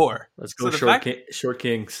 6'4". Let's go short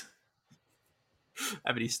kings.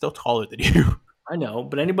 I mean, he's still taller than you. I know,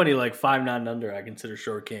 but anybody like 5'9" and under, I consider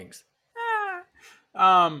short kings.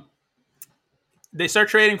 They start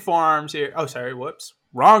trading forearms here. Oh, sorry. Whoops.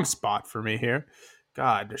 Wrong spot for me here.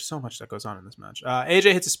 God, there's so much that goes on in this match.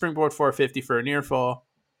 AJ hits a springboard 450 for a near fall.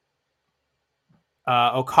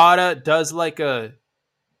 Okada does like a...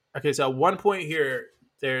 Okay, so at one point here,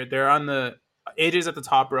 they're on the... AJ's at the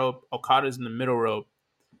top rope. Okada's in the middle rope.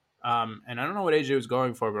 And I don't know what AJ was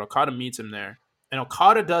going for, but Okada meets him there. And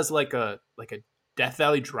Okada does like a Death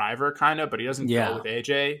Valley driver kind of, but he doesn't go with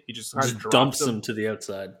AJ. He just kind of dumps him to the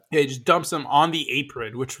outside. Yeah, he just dumps him on the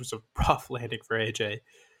apron, which was a rough landing for AJ.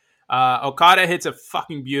 Okada hits a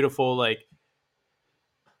fucking beautiful like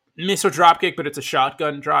missile dropkick, but it's a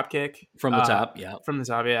shotgun dropkick from the top. Yeah, from the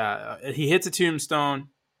top. Yeah, he hits a tombstone.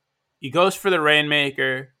 He goes for the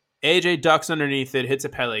Rainmaker. AJ ducks underneath it, hits a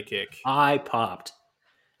Pele kick. I popped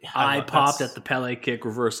at the Pele kick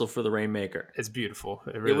reversal for the Rainmaker. It's beautiful.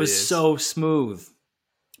 It really was so smooth.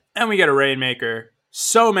 And we get a Rainmaker.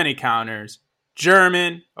 So many counters.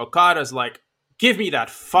 German. Okada's like, give me that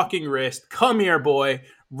fucking wrist. Come here, boy.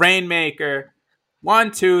 Rainmaker. 1,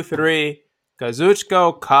 2, 3. Kazuchika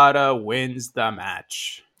Okada wins the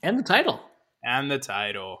match. And the title.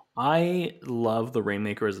 I love the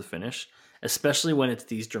Rainmaker as the finish, especially when it's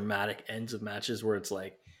these dramatic ends of matches where it's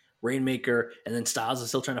like, Rainmaker, and then Styles is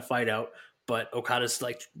still trying to fight out, but Okada's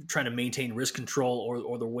like trying to maintain wrist control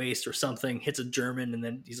or the waist or something, hits a German, and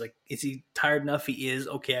then he's like, is he tired enough? He is.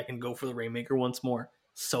 Okay, I can go for the Rainmaker once more.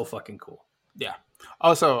 So fucking cool. Yeah.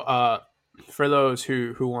 Also, for those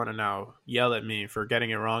who want to now yell at me for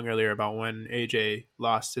getting it wrong earlier about when AJ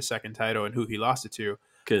lost his second title and who he lost it to,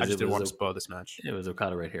 I just didn't want to spoil this match. It was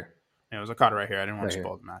Okada right here. Yeah, it was Okada right here. I didn't want to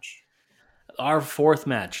spoil the match. Our fourth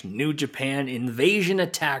match, New Japan Invasion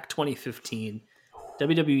Attack 2015.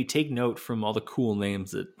 WWE, take note from all the cool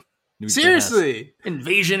names that New Japan has.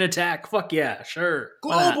 Invasion Attack. Fuck yeah, sure.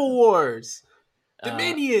 Global Wars.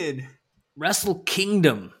 Dominion. Wrestle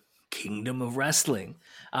Kingdom. Kingdom of Wrestling.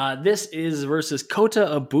 This is versus Kota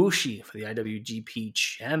Ibushi for the IWGP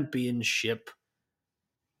Championship.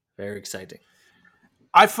 Very exciting.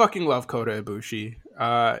 I fucking love Kota Ibushi.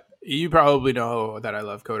 You probably know that I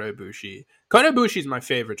love Kota Ibushi. Kota Ibushi is my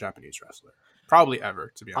favorite Japanese wrestler. Probably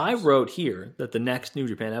ever, to be honest. I wrote here that the next New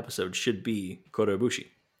Japan episode should be Kota Ibushi.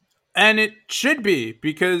 And it should be,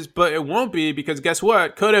 but it won't be, because guess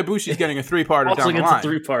what? Kota Ibushi is getting a 3-parter down the line. Also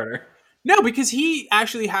gets a 3-parter. No, because he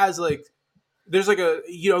actually has there's we could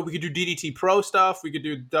do DDT Pro stuff. We could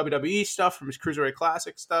do WWE stuff from his Cruiserweight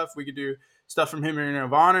Classic stuff. We could do stuff from him in Ring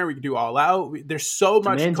of Honor. We could do All Out. There's so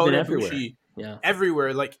much Kota Ibushi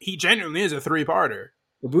everywhere. Like, he genuinely is a 3-parter.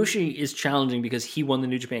 Ibushi is challenging because he won the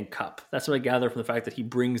New Japan Cup. That's what I gather from the fact that he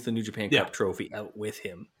brings the New Japan Cup trophy out with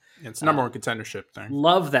him. It's number one contendership thing.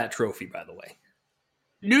 Love that trophy, by the way.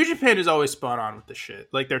 New Japan is always spot on with the shit.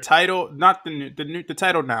 Like, their title, not the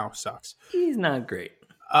title now sucks. He's not great.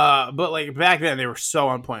 But like back then they were so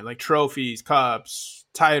on point. Like trophies, cups,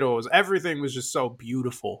 titles, everything was just so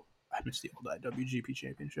beautiful. I miss the old IWGP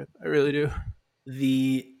Championship. I really do.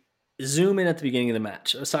 The zoom in at the beginning of the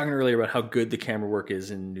match. I was talking earlier about how good the camera work is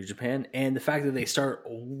in New Japan, and the fact that they start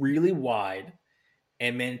really wide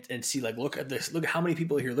and see, like, look at this, look at how many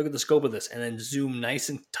people are here, look at the scope of this, and then zoom nice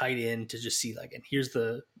and tight in to just see, like, and here's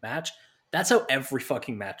the match. That's how every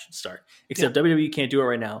fucking match should start. Except WWE can't do it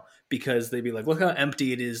right now because they'd be like, look how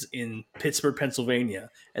empty it is in Pittsburgh, Pennsylvania.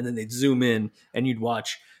 And then they'd zoom in and you'd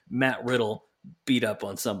watch Matt Riddle beat up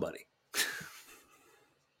on somebody.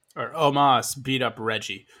 Or Omos beat up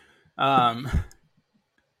Reggie. Early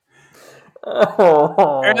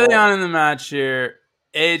on in the match here,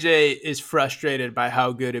 AJ is frustrated by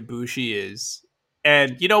how good Ibushi is.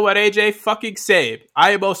 And you know what, AJ? Fucking same.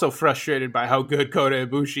 I am also frustrated by how good Kota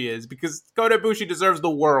Ibushi is, because Kota Ibushi deserves the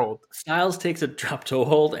world. Styles takes a drop toe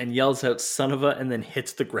hold and yells out "son of a," and then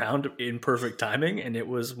hits the ground in perfect timing, and it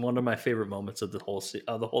was one of my favorite moments of the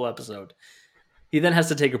whole episode. He then has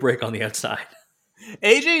to take a break on the outside.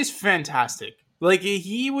 AJ is fantastic. Like,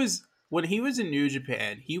 he was when he was in New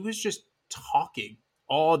Japan, he was just talking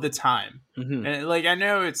all the time. Mm-hmm. And like, I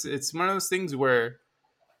know it's one of those things where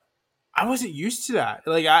I wasn't used to that.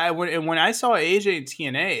 Like when I saw AJ in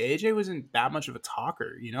TNA, AJ wasn't that much of a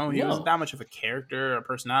talker, you know? He wasn't that much of a character, a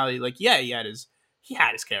personality. Like, yeah, he had his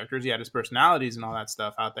characters, he had his personalities and all that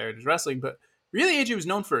stuff out there in his wrestling, but really AJ was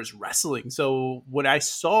known for his wrestling. So when I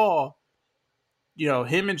saw, you know,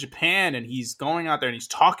 him in Japan and he's going out there and he's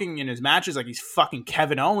talking in his matches like he's fucking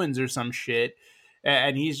Kevin Owens or some shit,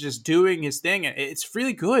 and he's just doing his thing, and it's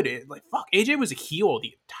really good. Fuck, AJ was a heel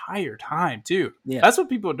the entire time too. Yeah, that's what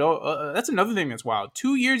people don't. That's another thing that's wild.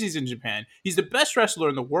 2 years he's in Japan. He's the best wrestler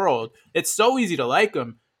in the world. It's so easy to like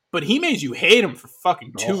him, but he made you hate him for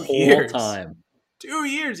fucking 2 years. Time. 2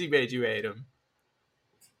 years he made you hate him.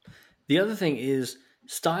 The other thing is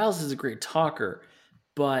Styles is a great talker,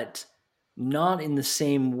 but not in the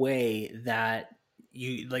same way that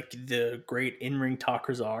you like the great in-ring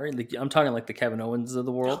talkers are. Like, I'm talking like the Kevin Owens of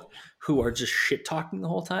the world who are just shit talking the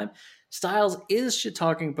whole time. Styles is shit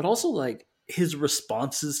talking, but also like his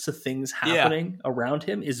responses to things happening around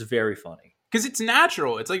him is very funny. Because it's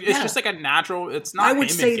natural. It's like it's just like a natural. It's not. I would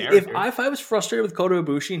him say in if I was frustrated with Kota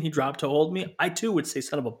Ibushi and he dropped to hold me, I too would say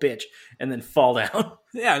 "son of a bitch" and then fall down.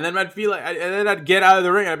 Yeah, and then I'd feel like, and then I'd get out of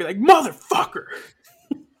the ring and I'd be like, "Motherfucker,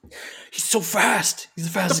 he's so fast. He's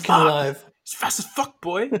the fastest kid alive. He's fast as fuck,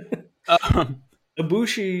 boy."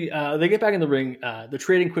 Ibushi, they get back in the ring. They're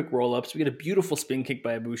trading quick roll-ups. We get a beautiful spin kick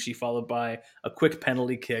by Ibushi, followed by a quick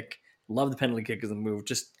penalty kick. Love the penalty kick as a move,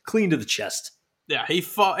 just clean to the chest. Yeah,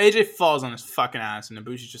 AJ falls on his fucking ass, and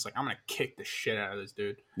Ibushi's just like, I'm gonna kick the shit out of this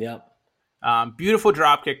dude. Yep. Beautiful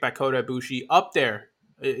drop kick by Kota Ibushi. Up there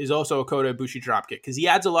is also a Kota Ibushi drop kick because he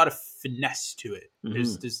adds a lot of finesse to it.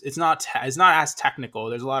 Mm-hmm. It's not as technical.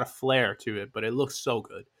 There's a lot of flair to it, but it looks so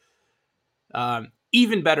good.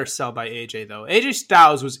 Even better sell by AJ though. AJ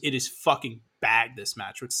Styles was in his fucking bag this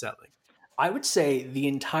match with selling. I would say the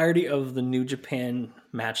entirety of the New Japan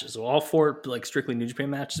matches, so all 4 like strictly New Japan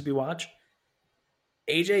matches we watch,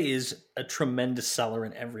 AJ is a tremendous seller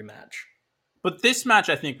in every match. But this match,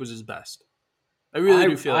 I think, was his best. I really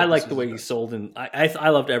do feel. I like the way he sold, and I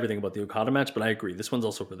loved everything about the Okada match. But I agree, this one's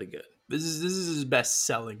also really good. This is his best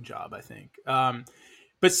selling job, I think.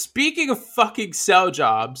 But speaking of fucking sell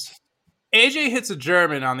jobs, AJ hits a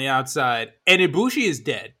German on the outside, and Ibushi is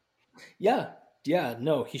dead. Yeah,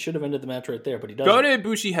 no, he should have ended the match right there, but he doesn't. Kota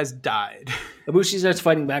Ibushi has died. Ibushi starts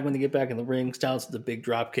fighting back when they get back in the ring. Styles with the big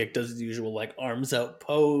drop kick, does his usual like arms out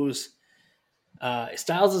pose.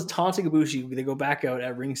 Styles is taunting Ibushi. They go back out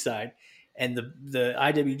at ringside, and the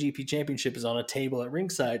IWGP Championship is on a table at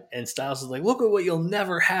ringside, and Styles is like, "Look at what you'll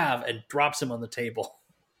never have," and drops him on the table.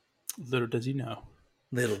 Little does he know.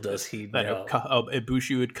 Little does he know.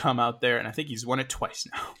 Ibushi would come out there, and I think he's won it twice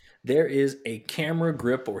now. There is a camera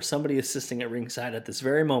grip or somebody assisting at ringside at this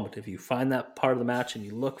very moment. If you find that part of the match and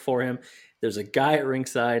you look for him, there's a guy at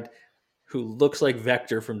ringside who looks like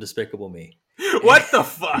Vector from Despicable Me. What the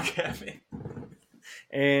fuck, Heavy?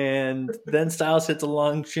 And then Styles hits a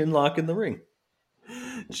long chin lock in the ring.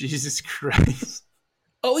 Jesus Christ.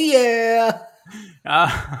 Oh, yeah.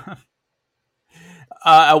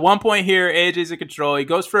 At one point here, AJ's in control. He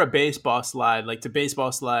goes for a baseball slide, like to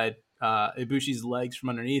baseball slide Ibushi's legs from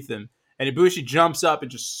underneath him, and Ibushi jumps up and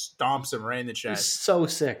just stomps him right in the chest. It's so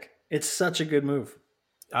sick. It's such a good move.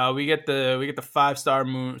 We get the 5-star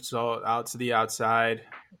moonsault out to the outside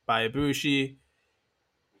by Ibushi,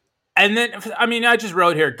 and then I just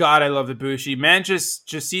wrote here, God, I love Ibushi. Man, just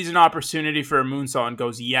sees an opportunity for a moonsault and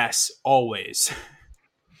goes, yes, always,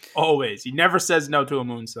 always. He never says no to a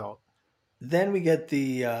moonsault. Then we get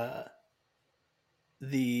the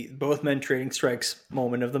both men trading strikes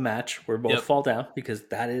moment of the match where both fall down because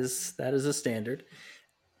that is a standard.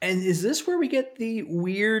 And is this where we get the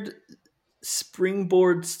weird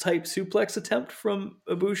springboards type suplex attempt from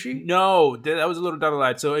Ibushi? No, that was a little down the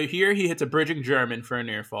line. So here he hits a bridging German for a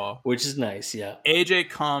near fall, which is nice. Yeah. AJ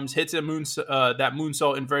comes, hits that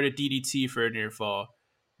moonsault inverted DDT for a near fall.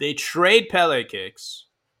 They trade Pele kicks.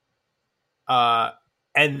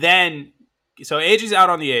 And then so AJ's out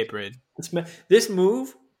on the apron. This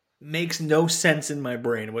move makes no sense in my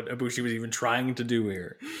brain what Ibushi was even trying to do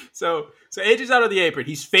here. So AJ's out on the apron.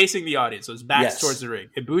 He's facing the audience, so his back's towards the ring.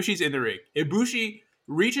 Ibushi's in the ring. Ibushi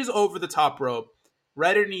reaches over the top rope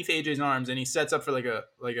right underneath AJ's arms, and he sets up for like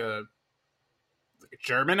a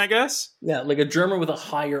German, I guess. Yeah, like a German with a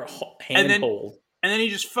higher handhold. And then he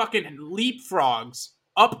just fucking leapfrogs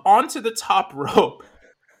up onto the top rope.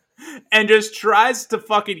 And just tries to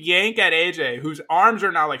fucking yank at AJ, whose arms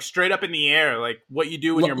are now like straight up in the air, like what you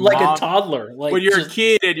do when you're like a toddler, like when you're a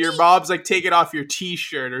kid and your mom's like take it off your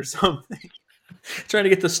t-shirt or something. Trying to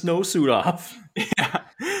get the snowsuit off. Yeah.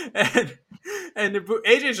 And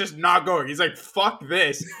AJ's just not going. He's like, fuck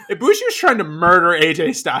this. Ibushi was trying to murder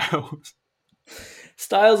AJ Styles.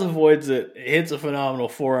 Styles avoids it, hits a phenomenal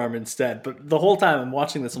forearm instead. But the whole time I'm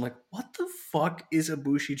watching this, I'm like, what the fuck is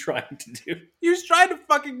Ibushi trying to do? He was trying to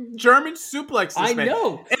fucking German suplex this man.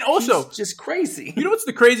 know. And also, he's just crazy. You know what's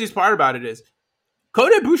the craziest part about it is?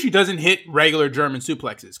 Kota Ibushi doesn't hit regular German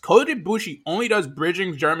suplexes. Kota Ibushi only does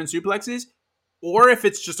bridging German suplexes, or if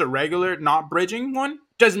it's just a regular, not bridging one,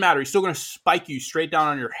 doesn't matter. He's still going to spike you straight down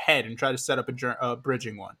on your head and try to set up a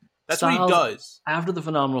bridging one. That's Styles, what he does. After the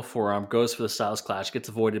phenomenal forearm, goes for the Styles Clash, gets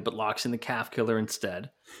avoided, but locks in the calf killer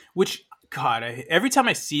instead. Which, God, every time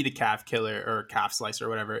I see the calf killer or calf slicer or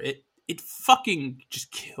whatever, it fucking just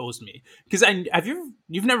kills me. Because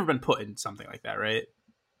you've never been put in something like that, right?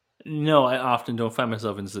 No, I often don't find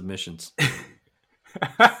myself in submissions.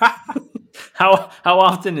 How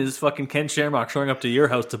often is fucking Ken Shamrock showing up to your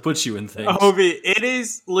house to put you in things? Ovi, it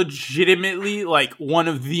is legitimately like one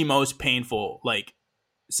of the most painful like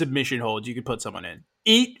submission holds you could put someone in.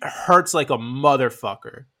 It hurts like a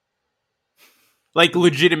motherfucker. Like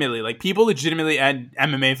legitimately, like people legitimately end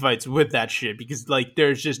MMA fights with that shit because like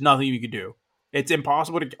there's just nothing you can do. It's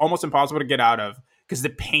almost impossible to get out of because the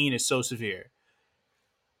pain is so severe.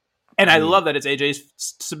 And I love that it's AJ's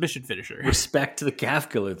submission finisher. Respect to the calf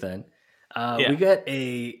killer then. We got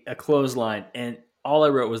a clothesline, and all I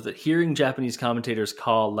wrote was that hearing Japanese commentators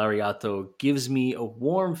call Lariato gives me a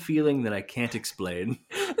warm feeling that I can't explain.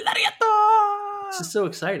 Lariato! It's just so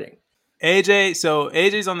exciting.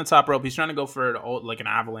 AJ's on the top rope. He's trying to go for like an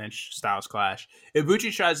avalanche Styles Clash.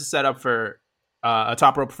 Ibushi tries to set up for a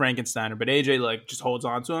top rope Frankensteiner, but AJ like just holds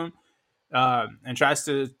on to him. And tries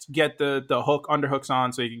to get the underhooks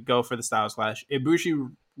on so he can go for the Styles Clash. Ibushi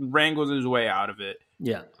wrangles his way out of it.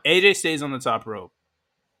 Yeah. AJ stays on the top rope.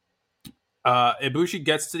 Ibushi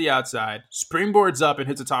gets to the outside, springboards up and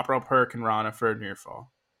hits a top rope Hurricane Rana for a near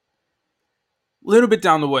fall. A little bit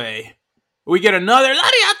down the way, we get another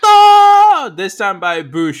Lariato! This time by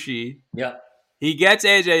Ibushi. Yeah. He gets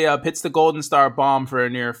AJ up, hits the Golden Star Bomb for a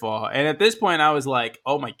near fall. And at this point, I was like,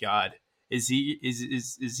 oh my God. Is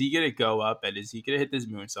he gonna go up and is he gonna hit this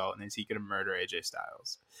moonsault and is he gonna murder AJ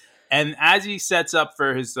Styles? And as he sets up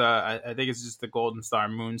for his, I think it's just the Golden Star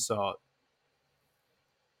moonsault,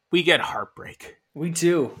 we get heartbreak. We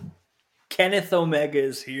do. Kenneth Omega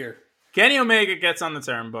is here. Kenny Omega gets on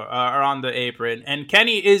the or on the apron, and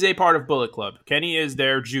Kenny is a part of Bullet Club. Kenny is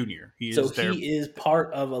their junior. He is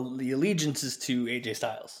part of the allegiances to AJ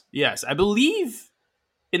Styles. Yes, I believe.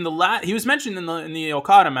 He was mentioned in the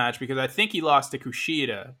Okada match because I think he lost to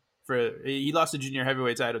Kushida he lost the junior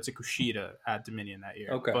heavyweight title to Kushida at Dominion that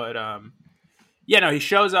year. Okay. But he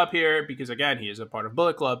shows up here because again he is a part of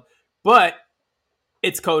Bullet Club, but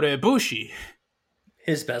it's Kota Ibushi,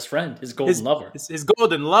 his best friend, his golden lover. His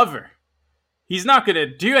golden lover. He's not gonna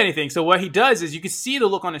do anything. So what he does is you can see the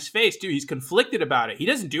look on his face too. He's conflicted about it. He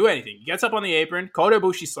doesn't do anything. He gets up on the apron. Kota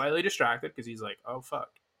Ibushi's slightly distracted because he's like, oh fuck.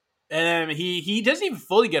 And he doesn't even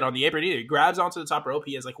fully get on the apron either. He grabs onto the top rope.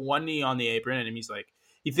 He has like one knee on the apron, and he's like,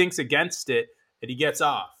 he thinks against it, and he gets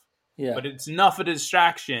off. Yeah. But it's enough of a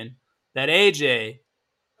distraction that AJ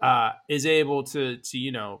is able to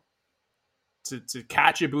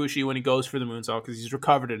catch Ibushi when he goes for the moonsault because he's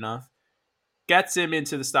recovered enough. Gets him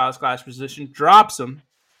into the Styles Clash position, drops him,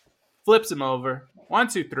 flips him over. 1,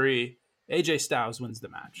 2, 3. AJ Styles wins the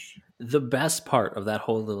match. The best part of that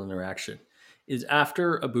whole little interaction is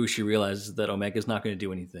after Ibushi realizes that Omega's not going to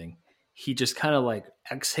do anything, he just kind of like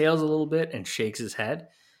exhales a little bit and shakes his head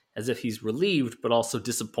as if he's relieved, but also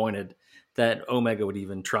disappointed that Omega would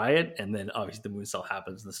even try it. And then obviously the moonsault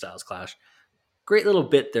happens in the Styles Clash. Great little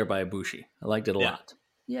bit there by Ibushi. I liked it a lot.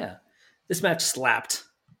 Yeah. This match slapped.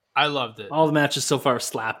 I loved it. All the matches so far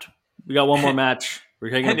slapped. We got one more match.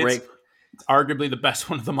 We're taking a break. It's arguably the best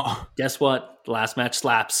one of them all. Guess what? The last match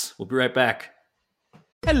slaps. We'll be right back.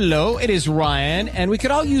 Hello, it is Ryan, and we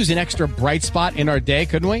could all use an extra bright spot in our day,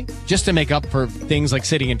 couldn't we? Just to make up for things like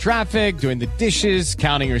sitting in traffic, doing the dishes,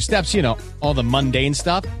 counting your steps, all the mundane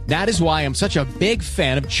stuff. That is why I'm such a big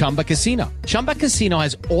fan of Chumba Casino. Chumba Casino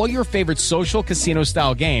has all your favorite social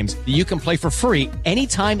casino-style games that you can play for free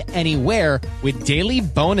anytime, anywhere with daily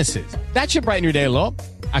bonuses. That should brighten your day a little.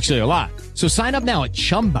 Actually, a lot. So sign up now at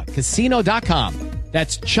ChumbaCasino.com.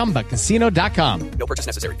 That's ChumbaCasino.com. No purchase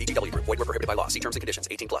necessary. VGW Group. Void where prohibited by law. See terms and conditions.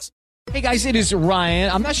 18+. Hey guys, it is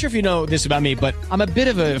Ryan. I'm not sure if you know this about me, but I'm a bit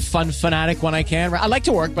of a fun fanatic when I can. I like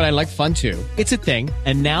to work, but I like fun too. It's a thing.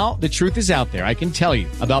 And now the truth is out there. I can tell you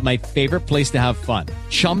about my favorite place to have fun.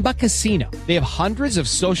 Chumba Casino. They have hundreds of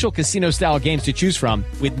social casino style games to choose from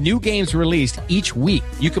with new games released each week.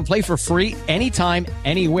 You can play for free anytime,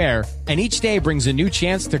 anywhere. And each day brings a new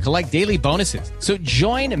chance to collect daily bonuses. So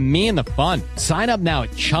join me in the fun. Sign up now at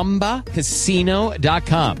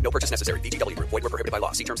ChumbaCasino.com. No purchase necessary. VGW Group. Void where prohibited by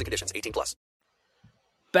law. See terms and conditions. 18+.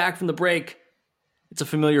 Back from the break. It's a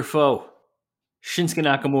familiar foe. Shinsuke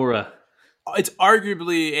Nakamura. It's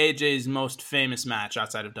arguably AJ's most famous match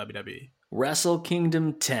outside of WWE. Wrestle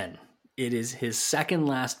Kingdom 10. It is his second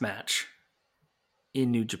last match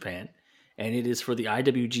in New Japan. And it is for the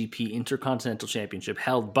IWGP Intercontinental Championship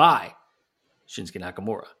held by Shinsuke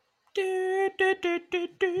Nakamura.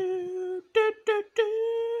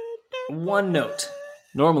 One note.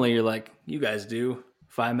 Normally you're like, you guys do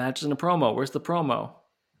 5 matches in a promo. Where's the promo?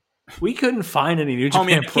 We couldn't find any New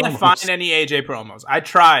Japan promos. I can't find any AJ promos. I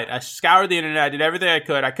tried. I scoured the internet. I did everything I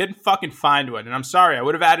could. I couldn't fucking find one. And I'm sorry. I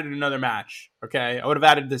would have added another match. Okay? I would have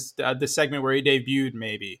added this segment where he debuted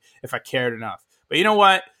maybe if I cared enough. But you know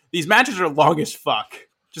what? These matches are long as fuck.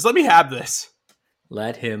 Just let me have this.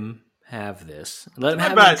 Let him have this. Let him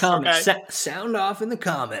have best, it in the comments. okay? Sound off in the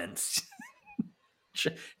comments.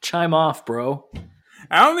 Chime off, bro.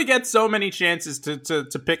 I only get so many chances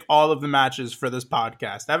to pick all of the matches for this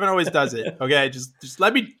podcast. Evan always does it. Okay, just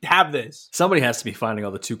let me have this. Somebody has to be finding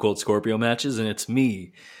all the Too Cold Scorpio matches, and it's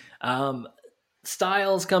me.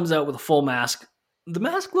 Styles comes out with a full mask. The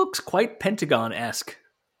mask looks quite Pentagon-esque.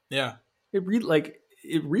 Yeah. It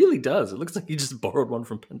really does. It looks like he just borrowed one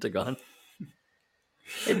from Pentagon.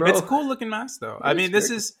 Hey, bro. It's a cool looking mask, though. I mean, this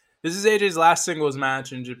is AJ's last singles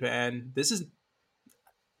match in Japan. This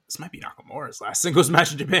might be Nakamura's last singles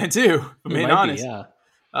match in Japan too. If I'm being honest, yeah.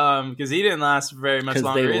 Because he didn't last very much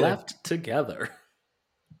longer. Because they left together.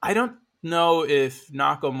 I don't know if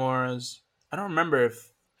Nakamura's. I don't remember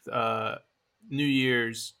if New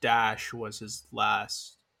Year's Dash was his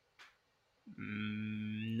last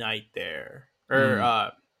night there,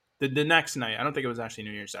 or the next night. I don't think it was actually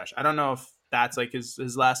New Year's Dash. I don't know if that's like his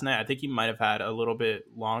last night. I think he might have had a little bit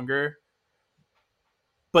longer,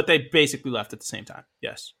 but they basically left at the same time.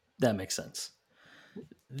 Yes. That makes sense.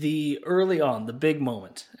 The early on, the big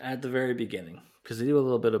moment at the very beginning, because they do a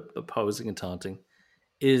little bit of opposing and taunting,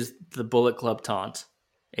 is the Bullet Club taunt.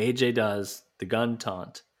 AJ does the gun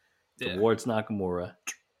taunt towards Nakamura,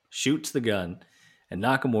 shoots the gun, and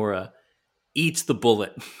Nakamura eats the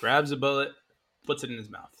bullet. Grabs a bullet, puts it in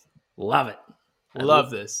his mouth. Love it.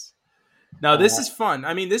 Love this. Now, this is fun.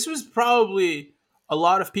 I mean, this was probably a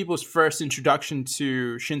lot of people's first introduction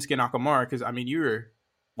to Shinsuke Nakamura, because, I mean, you were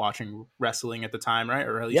watching wrestling at the time, right?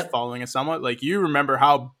 Or at least following it somewhat. Like, you remember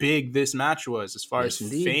how big this match was as far as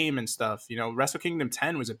fame and stuff. You know, Wrestle Kingdom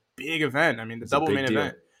 10 was a big event. I mean, the double main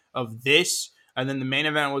event of this, and then the main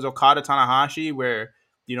event was Okada Tanahashi, where,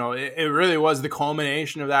 you know, it really was the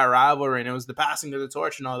culmination of that rivalry, and it was the passing of the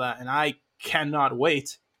torch and all that. And I cannot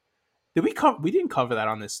wait. Did we cover? We didn't cover that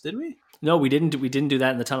on this, did we? No, we didn't. We didn't do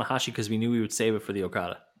that in the Tanahashi because we knew we would save it for the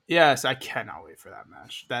Okada. Yes, I cannot wait for that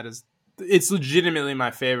match. It's legitimately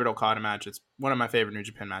my favorite Okada match. It's one of my favorite New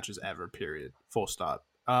Japan matches ever, period. Full stop.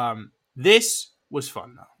 This was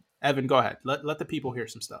fun, though. Evan, go ahead. Let the people hear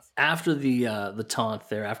some stuff. After the taunt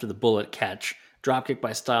there, after the bullet catch, dropkick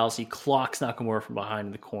by Styles, he clocks Nakamura from behind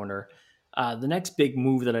in the corner. The next big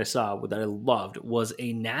move that I saw that I loved was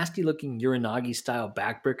a nasty-looking Uranagi-style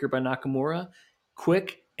backbreaker by Nakamura.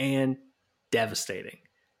 Quick and devastating.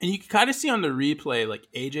 And you can kind of see on the replay, like,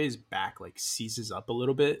 AJ's back, like, seizes up a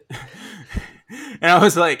little bit. And I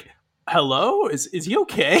was like, hello? Is he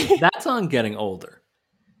okay? That's on getting older.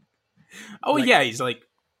 Oh, like, yeah, he's, like,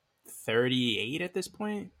 38 at this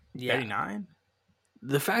point? Yeah. 39?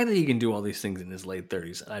 The fact that he can do all these things in his late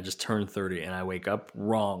 30s, and I just turned 30 and I wake up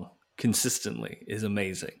wrong consistently, is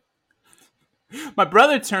amazing. My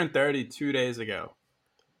brother turned 30 2 days ago.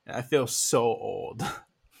 And I feel so old.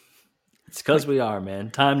 It's because we are, man.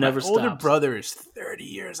 Time never stops. My older brother is 30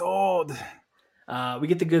 years old. We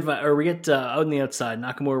get the good vibe, or we get out on the outside.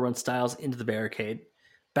 Nakamura runs Styles into the barricade.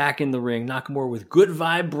 Back in the ring, Nakamura with good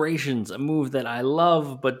vibrations, a move that I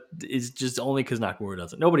love, but is just only because Nakamura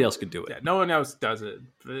does it. Nobody else could do it. Yeah, no one else does it.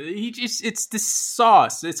 It's the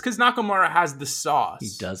sauce. It's because Nakamura has the sauce.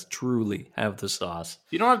 He does truly have the sauce.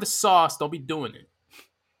 If you don't have the sauce, don't be doing it.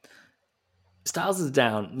 Styles is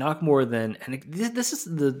down. Nakamura then, and this is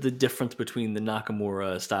the difference between the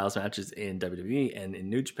Nakamura Styles matches in WWE and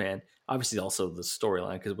in New Japan. Obviously, also the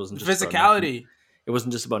storyline, because it wasn't just physicality. It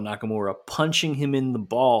wasn't just about Nakamura punching him in the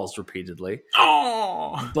balls repeatedly.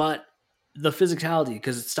 Oh, but the physicality,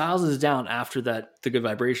 because Styles is down after the Good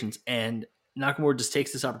Vibrations, and Nakamura just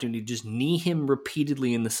takes this opportunity to just knee him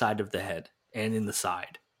repeatedly in the side of the head and in the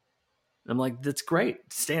side. I'm like, that's great.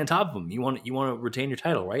 Stay on top of him. You want to retain your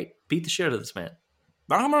title, right? Beat the shit out of this man.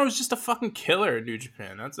 Nakamura was just a fucking killer in New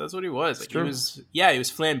Japan. That's what he was. Like, he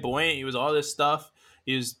was flamboyant. He was all this stuff.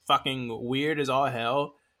 He was fucking weird as all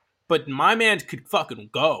hell. But my man could fucking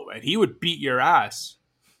go, and he would beat your ass.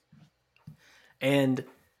 And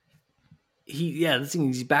the thing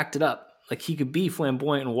is, he backed it up. Like, he could be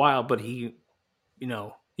flamboyant and wild, but he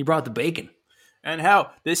brought the bacon. And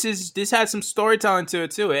hell, this had some storytelling to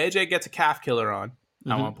it too. AJ gets a calf killer on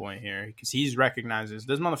at one point here because he recognizes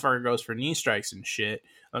this motherfucker goes for knee strikes and shit.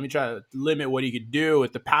 Let me try to limit what he could do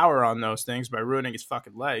with the power on those things by ruining his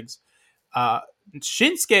fucking legs.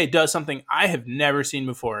 Shinsuke does something I have never seen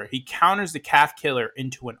before. He counters the calf killer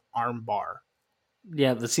into an arm bar.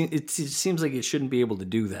 Yeah, it seems like it shouldn't be able to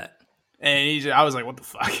do that. And I was like, what the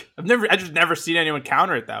fuck? I just never seen anyone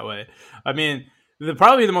counter it that way. I mean,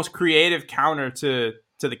 probably the most creative counter to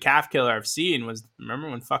the calf killer I've seen was, remember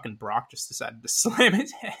when fucking Brock just decided to slam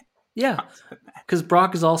his head? Yeah, because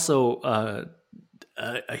Brock is also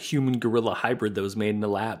a human gorilla hybrid that was made in the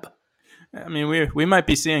lab. I mean, we might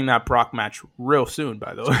be seeing that Brock match real soon,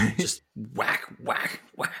 by the way. Just whack, whack,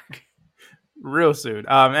 whack. Real soon.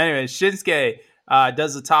 Anyway, Shinsuke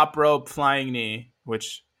does the top rope flying knee,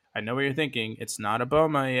 which I know what you're thinking. It's not a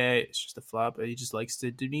Bomaye. It's just a flop. He just likes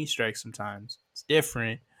to do knee strikes sometimes. It's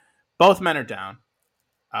different. Both men are down.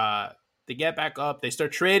 They get back up. They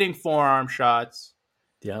start trading forearm shots.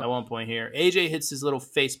 Yeah. At one point here, AJ hits his little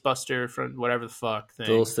face buster from whatever the fuck thing.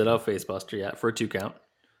 Little sit up face buster, yeah, for a 2 count.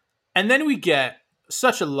 And then we get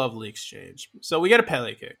such a lovely exchange. So we get a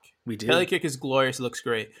Pele kick. We do. Pele kick is glorious. Looks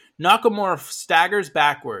great. Nakamura staggers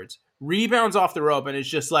backwards, rebounds off the rope, and it's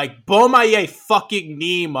just like, Bomaye fucking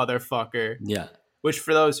knee, motherfucker. Yeah. Which,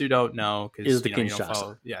 for those who don't know, because is the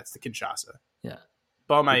Kinshasa. It's the Kinshasa. Yeah.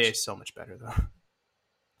 Bomaye is so much better, though.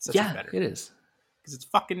 Better. It is. Because it's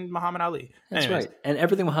fucking Muhammad Ali. That's right. And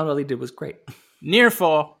everything Muhammad Ali did was great. Near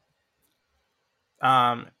fall.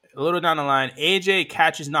 A little down the line, AJ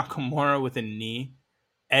catches Nakamura with a knee,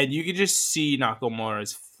 and you could just see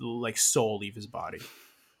Nakamura's like soul leave his body.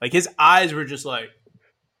 Like, his eyes were just like,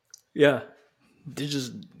 yeah,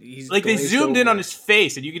 they zoomed in on his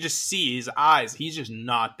face, and you could just see his eyes. He's just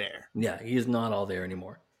not there. Yeah, he's not all there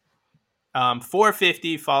anymore.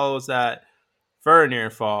 450 follows that for a near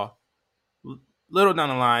fall. Little down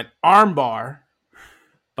the line, armbar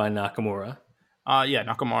by Nakamura.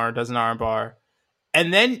 Nakamura does an armbar.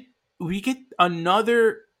 And then we get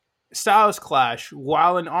another Styles clash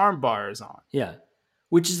while an armbar is on. Yeah,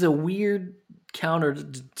 which is a weird counter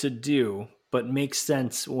to do, but makes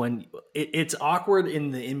sense when it's awkward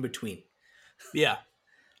in the in-between. Yeah.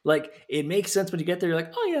 Like, it makes sense when you get there. You're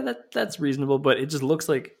like, oh yeah, that's reasonable, but it just looks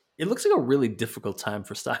like a really difficult time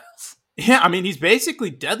for Styles. Yeah, I mean, he's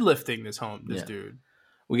basically deadlifting this dude.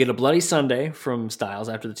 We get a Bloody Sunday from Styles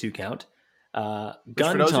after the 2 count. For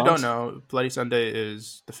those who don't know, Bloody Sunday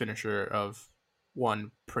is the finisher of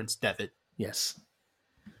one Prince Devitt. Yes.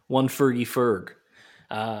 One Fergie Ferg.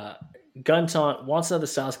 Gun taunt wants another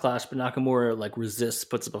Styles clash, but Nakamura resists,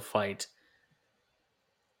 puts up a fight.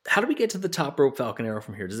 How do we get to the top rope Falcon Arrow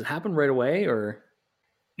from here? Does it happen right away or?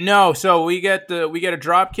 No, so we get a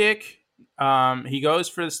drop kick. He goes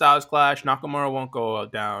for the Styles clash. Nakamura won't go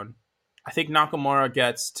down. I think Nakamura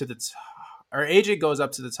gets to the or AJ goes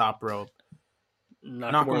up to the top rope.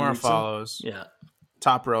 Nakamura follows. Yeah.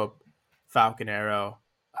 Top rope, Falcon Arrow,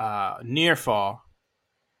 near fall.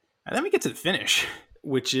 And then we get to the finish.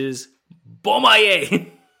 Which is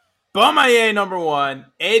Bomaye. Bomaye number 1.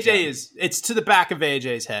 It's to the back of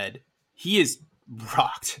AJ's head. He is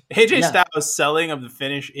rocked. AJ Styles' selling of the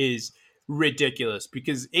finish is ridiculous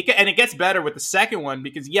because it gets better with the second one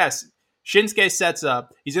because yes, Shinsuke sets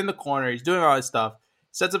up. He's in the corner. He's doing all this stuff.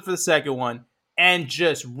 Sets up for the second one. And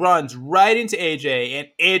just runs right into AJ, and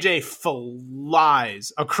AJ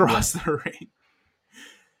flies across the ring.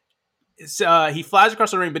 He flies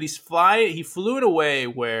across the ring, but he flew in a way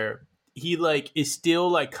where he is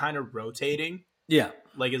still kind of rotating. Yeah,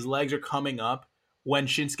 like his legs are coming up when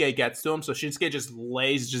Shinsuke gets to him. So Shinsuke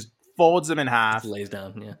just folds him in half, just lays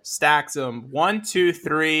down, yeah, stacks him. 1, 2,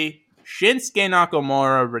 3. Shinsuke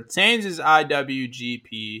Nakamura retains his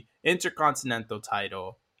IWGP Intercontinental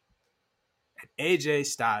title. AJ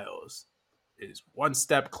Styles is one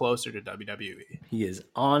step closer to WWE. He is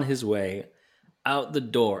on his way out the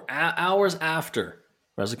door. Hours after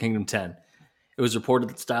Wrestle Kingdom 10, it was reported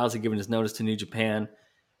that Styles had given his notice to New Japan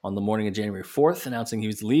on the morning of January 4th, announcing he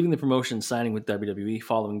was leaving the promotion and signing with WWE.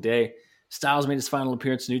 Following day, Styles made his final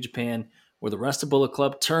appearance in New Japan where the rest of Bullet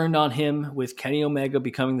Club turned on him with Kenny Omega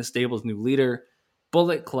becoming the stable's new leader.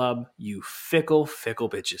 Bullet Club, you fickle, fickle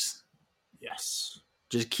bitches. Yes.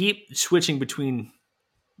 Just keep switching between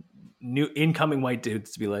new incoming white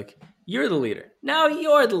dudes to be like, you're the leader. Now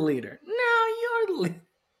you're the leader. Now you're the leader.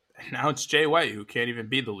 Now it's Jay White who can't even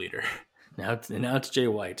be the leader. Now it's Jay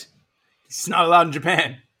White. He's not allowed in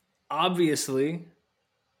Japan. Obviously,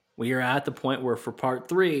 we are at the point where for part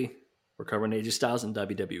 3, we're covering AJ Styles in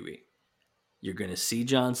WWE. You're going to see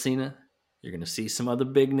John Cena. You're going to see some other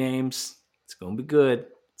big names. It's going to be good.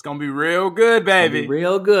 It's going to be real good, baby.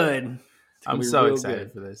 Real good. I'm so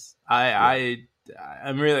excited for this.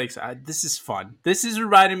 I'm really excited. This is fun. This is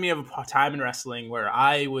reminding me of a time in wrestling where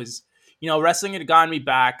I was, wrestling had gotten me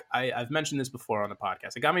back. I've mentioned this before on the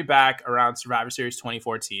podcast. It got me back around Survivor Series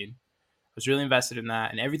 2014. I was really invested in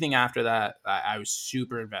that. And everything after that, I was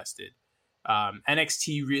super invested.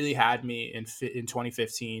 NXT really had me in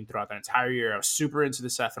 2015 throughout the entire year. I was super into the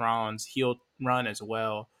Seth Rollins heel run as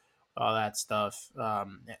well, all that stuff.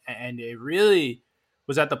 And it really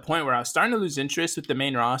was at the point where I was starting to lose interest with the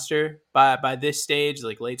main roster by this stage,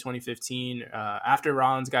 like late 2015, after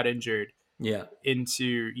Rollins got injured. Yeah.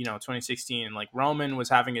 Into 2016, like Roman was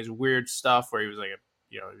having his weird stuff where he was like,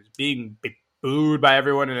 he was being booed by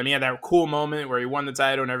everyone, and then he had that cool moment where he won the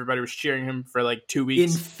title and everybody was cheering him for like 2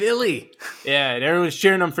 weeks in Philly. Yeah, and everyone was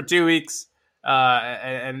cheering him for 2 weeks.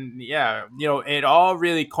 It all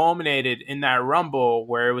really culminated in that Rumble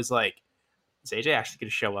where it was like, is AJ actually going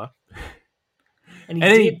to show up? And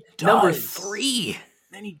he did. Number 3.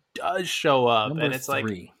 Then he does show up, Number and it's 3.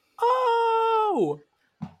 like, oh.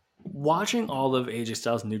 Watching all of AJ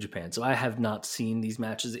Styles in New Japan, so I have not seen these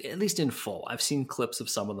matches, at least in full. I've seen clips of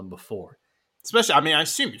some of them before. Especially, I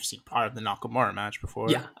assume you've seen part of the Nakamura match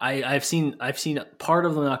before. Yeah, I've seen part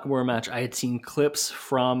of the Nakamura match. I had seen clips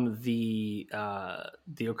from the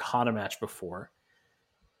Okada match before.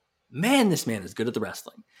 Man, this man is good at the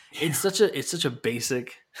wrestling. Yeah. It's such a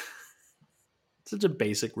basic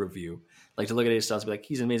review. Like to look at AJ Styles and be like,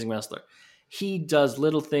 he's an amazing wrestler. He does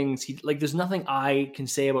little things. There's nothing I can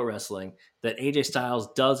say about wrestling that AJ Styles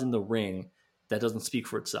does in the ring that doesn't speak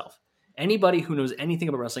for itself. Anybody who knows anything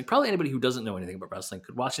about wrestling, probably anybody who doesn't know anything about wrestling,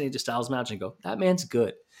 could watch an AJ Styles match and go, that man's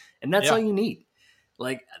good. And that's all you need.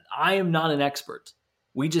 Like, I am not an expert.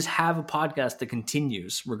 We just have a podcast that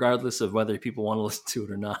continues regardless of whether people want to listen to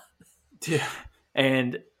it or not. Yeah.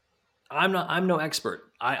 And I'm no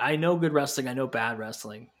expert. I know good wrestling. I know bad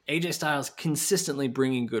wrestling. AJ Styles consistently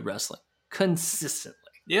bringing good wrestling. Consistently.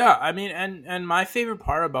 Yeah, and my favorite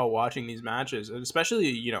part about watching these matches,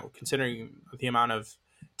 especially, considering the amount of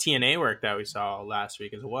TNA work that we saw last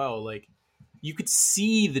week as well, like, you could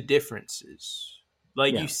see the differences.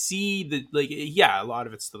 Like, you see a lot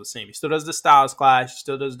of it's still the same. He still does the Styles Clash, he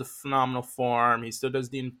still does the Phenomenal Form, he still does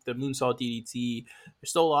the Moonsault DDT. There's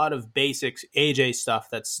still a lot of basics AJ stuff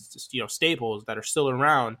that's just, staples that are still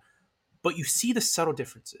around. But you see the subtle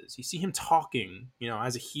differences. You see him talking,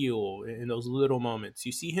 as a heel in those little moments.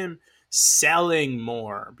 You see him selling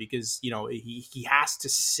more because, he has to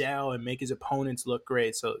sell and make his opponents look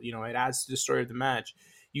great. So, it adds to the story of the match.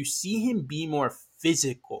 You see him be more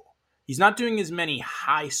physical. He's not doing as many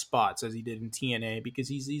high spots as he did in TNA because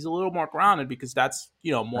he's a little more grounded because that's,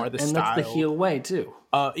 more the style. And that's the heel way too.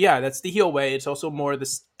 That's the heel way. It's also more the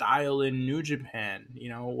style in New Japan,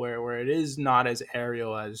 where it is not as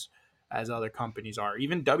aerial as other companies are,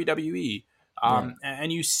 even WWE.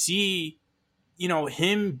 And you see,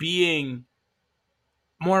 him being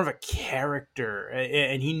more of a character,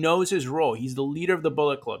 and he knows his role. He's the leader of the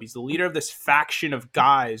Bullet Club. He's the leader of this faction of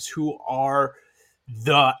guys who are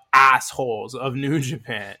the assholes of New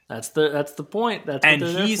Japan. That's the point. That's what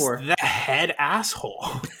they're he's there for. The head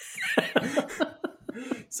asshole.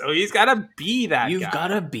 So he's got to be that guy. You've got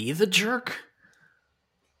to be the jerk.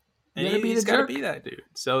 And he's got to be that dude.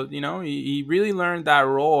 So, he really learned that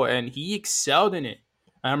role and he excelled in it.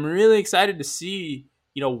 I'm really excited to see,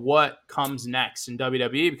 what comes next in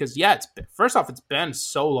WWE because, it's been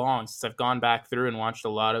so long since I've gone back through and watched a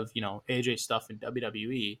lot of, AJ stuff in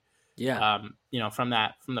WWE. Yeah. From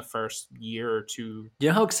the first year or two. You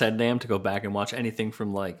know how excited I am to go back and watch anything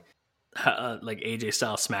from like AJ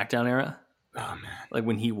Styles SmackDown era? Oh, man. Like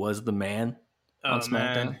when he was the man on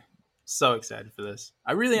SmackDown. Man. So excited for this.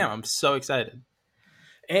 I really am. I'm so excited.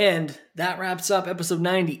 And that wraps up episode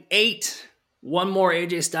 98. One more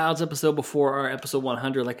AJ Styles episode before our episode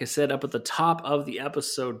 100. Like I said, up at the top of the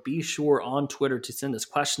episode, be sure on Twitter to send us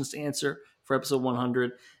questions to answer for episode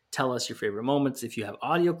 100. Tell us your favorite moments. If you have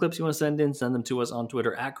audio clips you want to send them to us on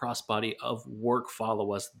Twitter at CrossBodyOfWork.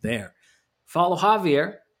 Follow us there. Follow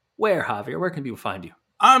Javier. Where, Javier? Where can people find you?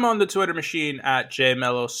 I'm on the Twitter machine at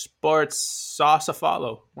JMelloSports. Sauce a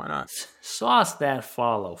follow. Why not? Sauce that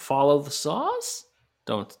follow. Follow the sauce?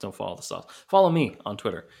 Don't follow the sauce. Follow me on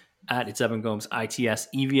Twitter at It's Evan Gomes,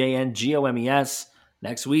 ITSEVANGOMES.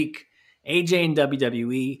 Next week, AJ and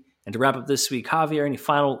WWE. And to wrap up this week, Javier, any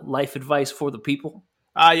final life advice for the people?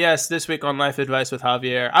 Yes, this week on Life Advice with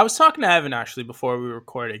Javier. I was talking to Evan actually before we were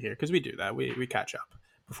recording here, because we do that. We catch up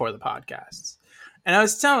before the podcasts. And I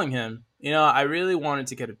was telling him, I really wanted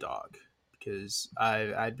to get a dog because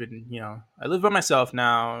I'd been, I live by myself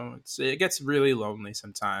now. It gets really lonely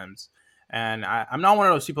sometimes. And I'm not one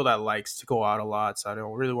of those people that likes to go out a lot, so I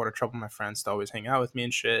don't really want to trouble my friends to always hang out with me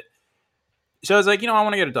and shit. So I was like, I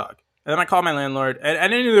want to get a dog. And then I called my landlord, and I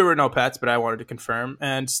knew there were no pets, but I wanted to confirm,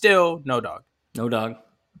 and still no dog. No dog.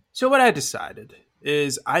 So what I decided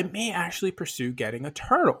is I may actually pursue getting a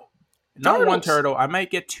turtle. Not one turtle. I might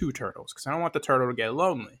get 2 turtles because I don't want the turtle to get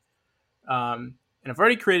lonely. And I've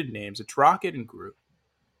already created names. It's Rocket and Groot.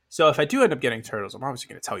 So if I do end up getting turtles, I'm obviously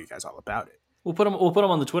going to tell you guys all about it. We'll put them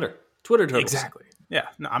on the Twitter turtles. Exactly. Yeah.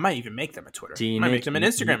 No, I might even make them a Twitter. I might make them an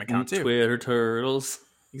Instagram account too. Twitter turtles.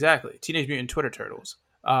 Exactly. Teenage Mutant Twitter Turtles.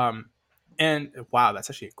 And wow, that's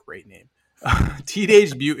actually a great name.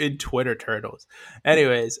 Teenage Mutant Twitter Turtles.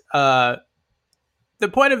 Anyways, the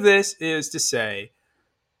point of this is to say,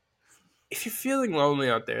 if you're feeling lonely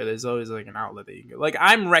out there, there's always like an outlet that you can go. Like,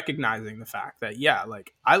 I'm recognizing the fact that,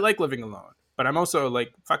 I like living alone, but I'm also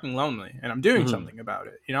like fucking lonely and I'm doing something about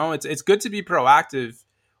it. It's good to be proactive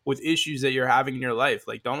with issues that you're having in your life.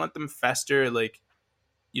 Like, don't let them fester. Like,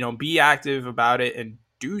 be active about it and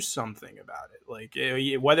do something about it. Like,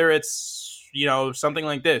 whether it's, something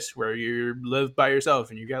like this where you live by yourself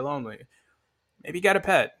and you get lonely, maybe get a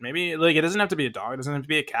pet. Maybe, like, it doesn't have to be a dog. It doesn't have to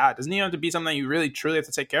be a cat. It doesn't even have to be something you really truly have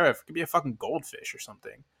to take care of. It could be a fucking goldfish or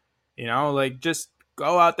something. Like, just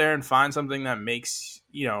go out there and find something that makes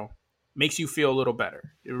you feel a little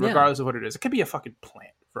better, regardless of what it is. It could be a fucking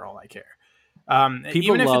plant for all I care.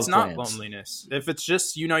 Even if it's not loneliness, if it's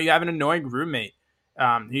just, you have an annoying roommate,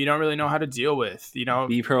 you don't really know how to deal with, Be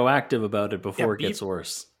proactive about it before it gets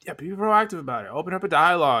worse. Yeah, be proactive about it. Open up a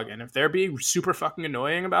dialogue. And if they're being super fucking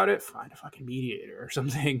annoying about it, find a fucking mediator or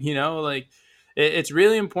something, Like, it's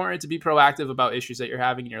really important to be proactive about issues that you're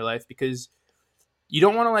having in your life, because you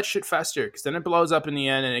don't want to let shit fester, because then it blows up in the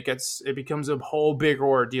end and it becomes a whole bigger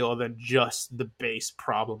ordeal than just the base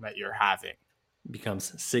problem that you're having. It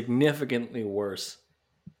becomes significantly worse.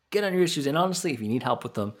 Get on your issues. And honestly, if you need help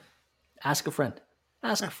with them, ask a friend.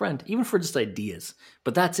 Ask a friend, even for just ideas.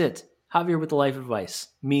 But that's it. Javier with the life advice.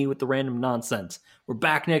 Me with the random nonsense. We're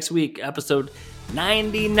back next week, episode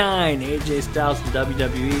 99, AJ Styles and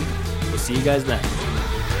WWE. We'll see you guys then.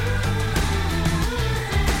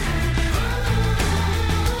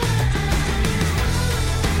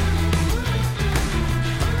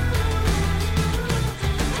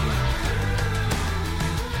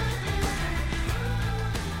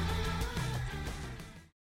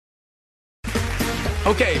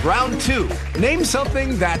 Okay, round 2. Name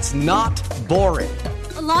something that's not boring.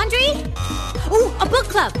 A laundry? Ooh, a book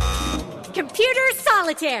club. Computer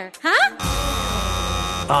solitaire, huh?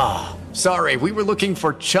 Ah, sorry, we were looking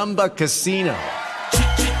for Chumba Casino.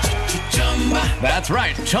 That's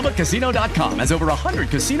right, ChumbaCasino.com has over 100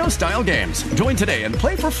 casino-style games. Join today and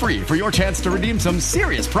play for free for your chance to redeem some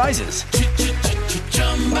serious prizes.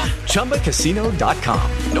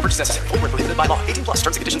 ChumbaCasino.com. No purchase necessary. Void where prohibited by law. 18+ terms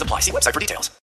and conditions apply. See website for details.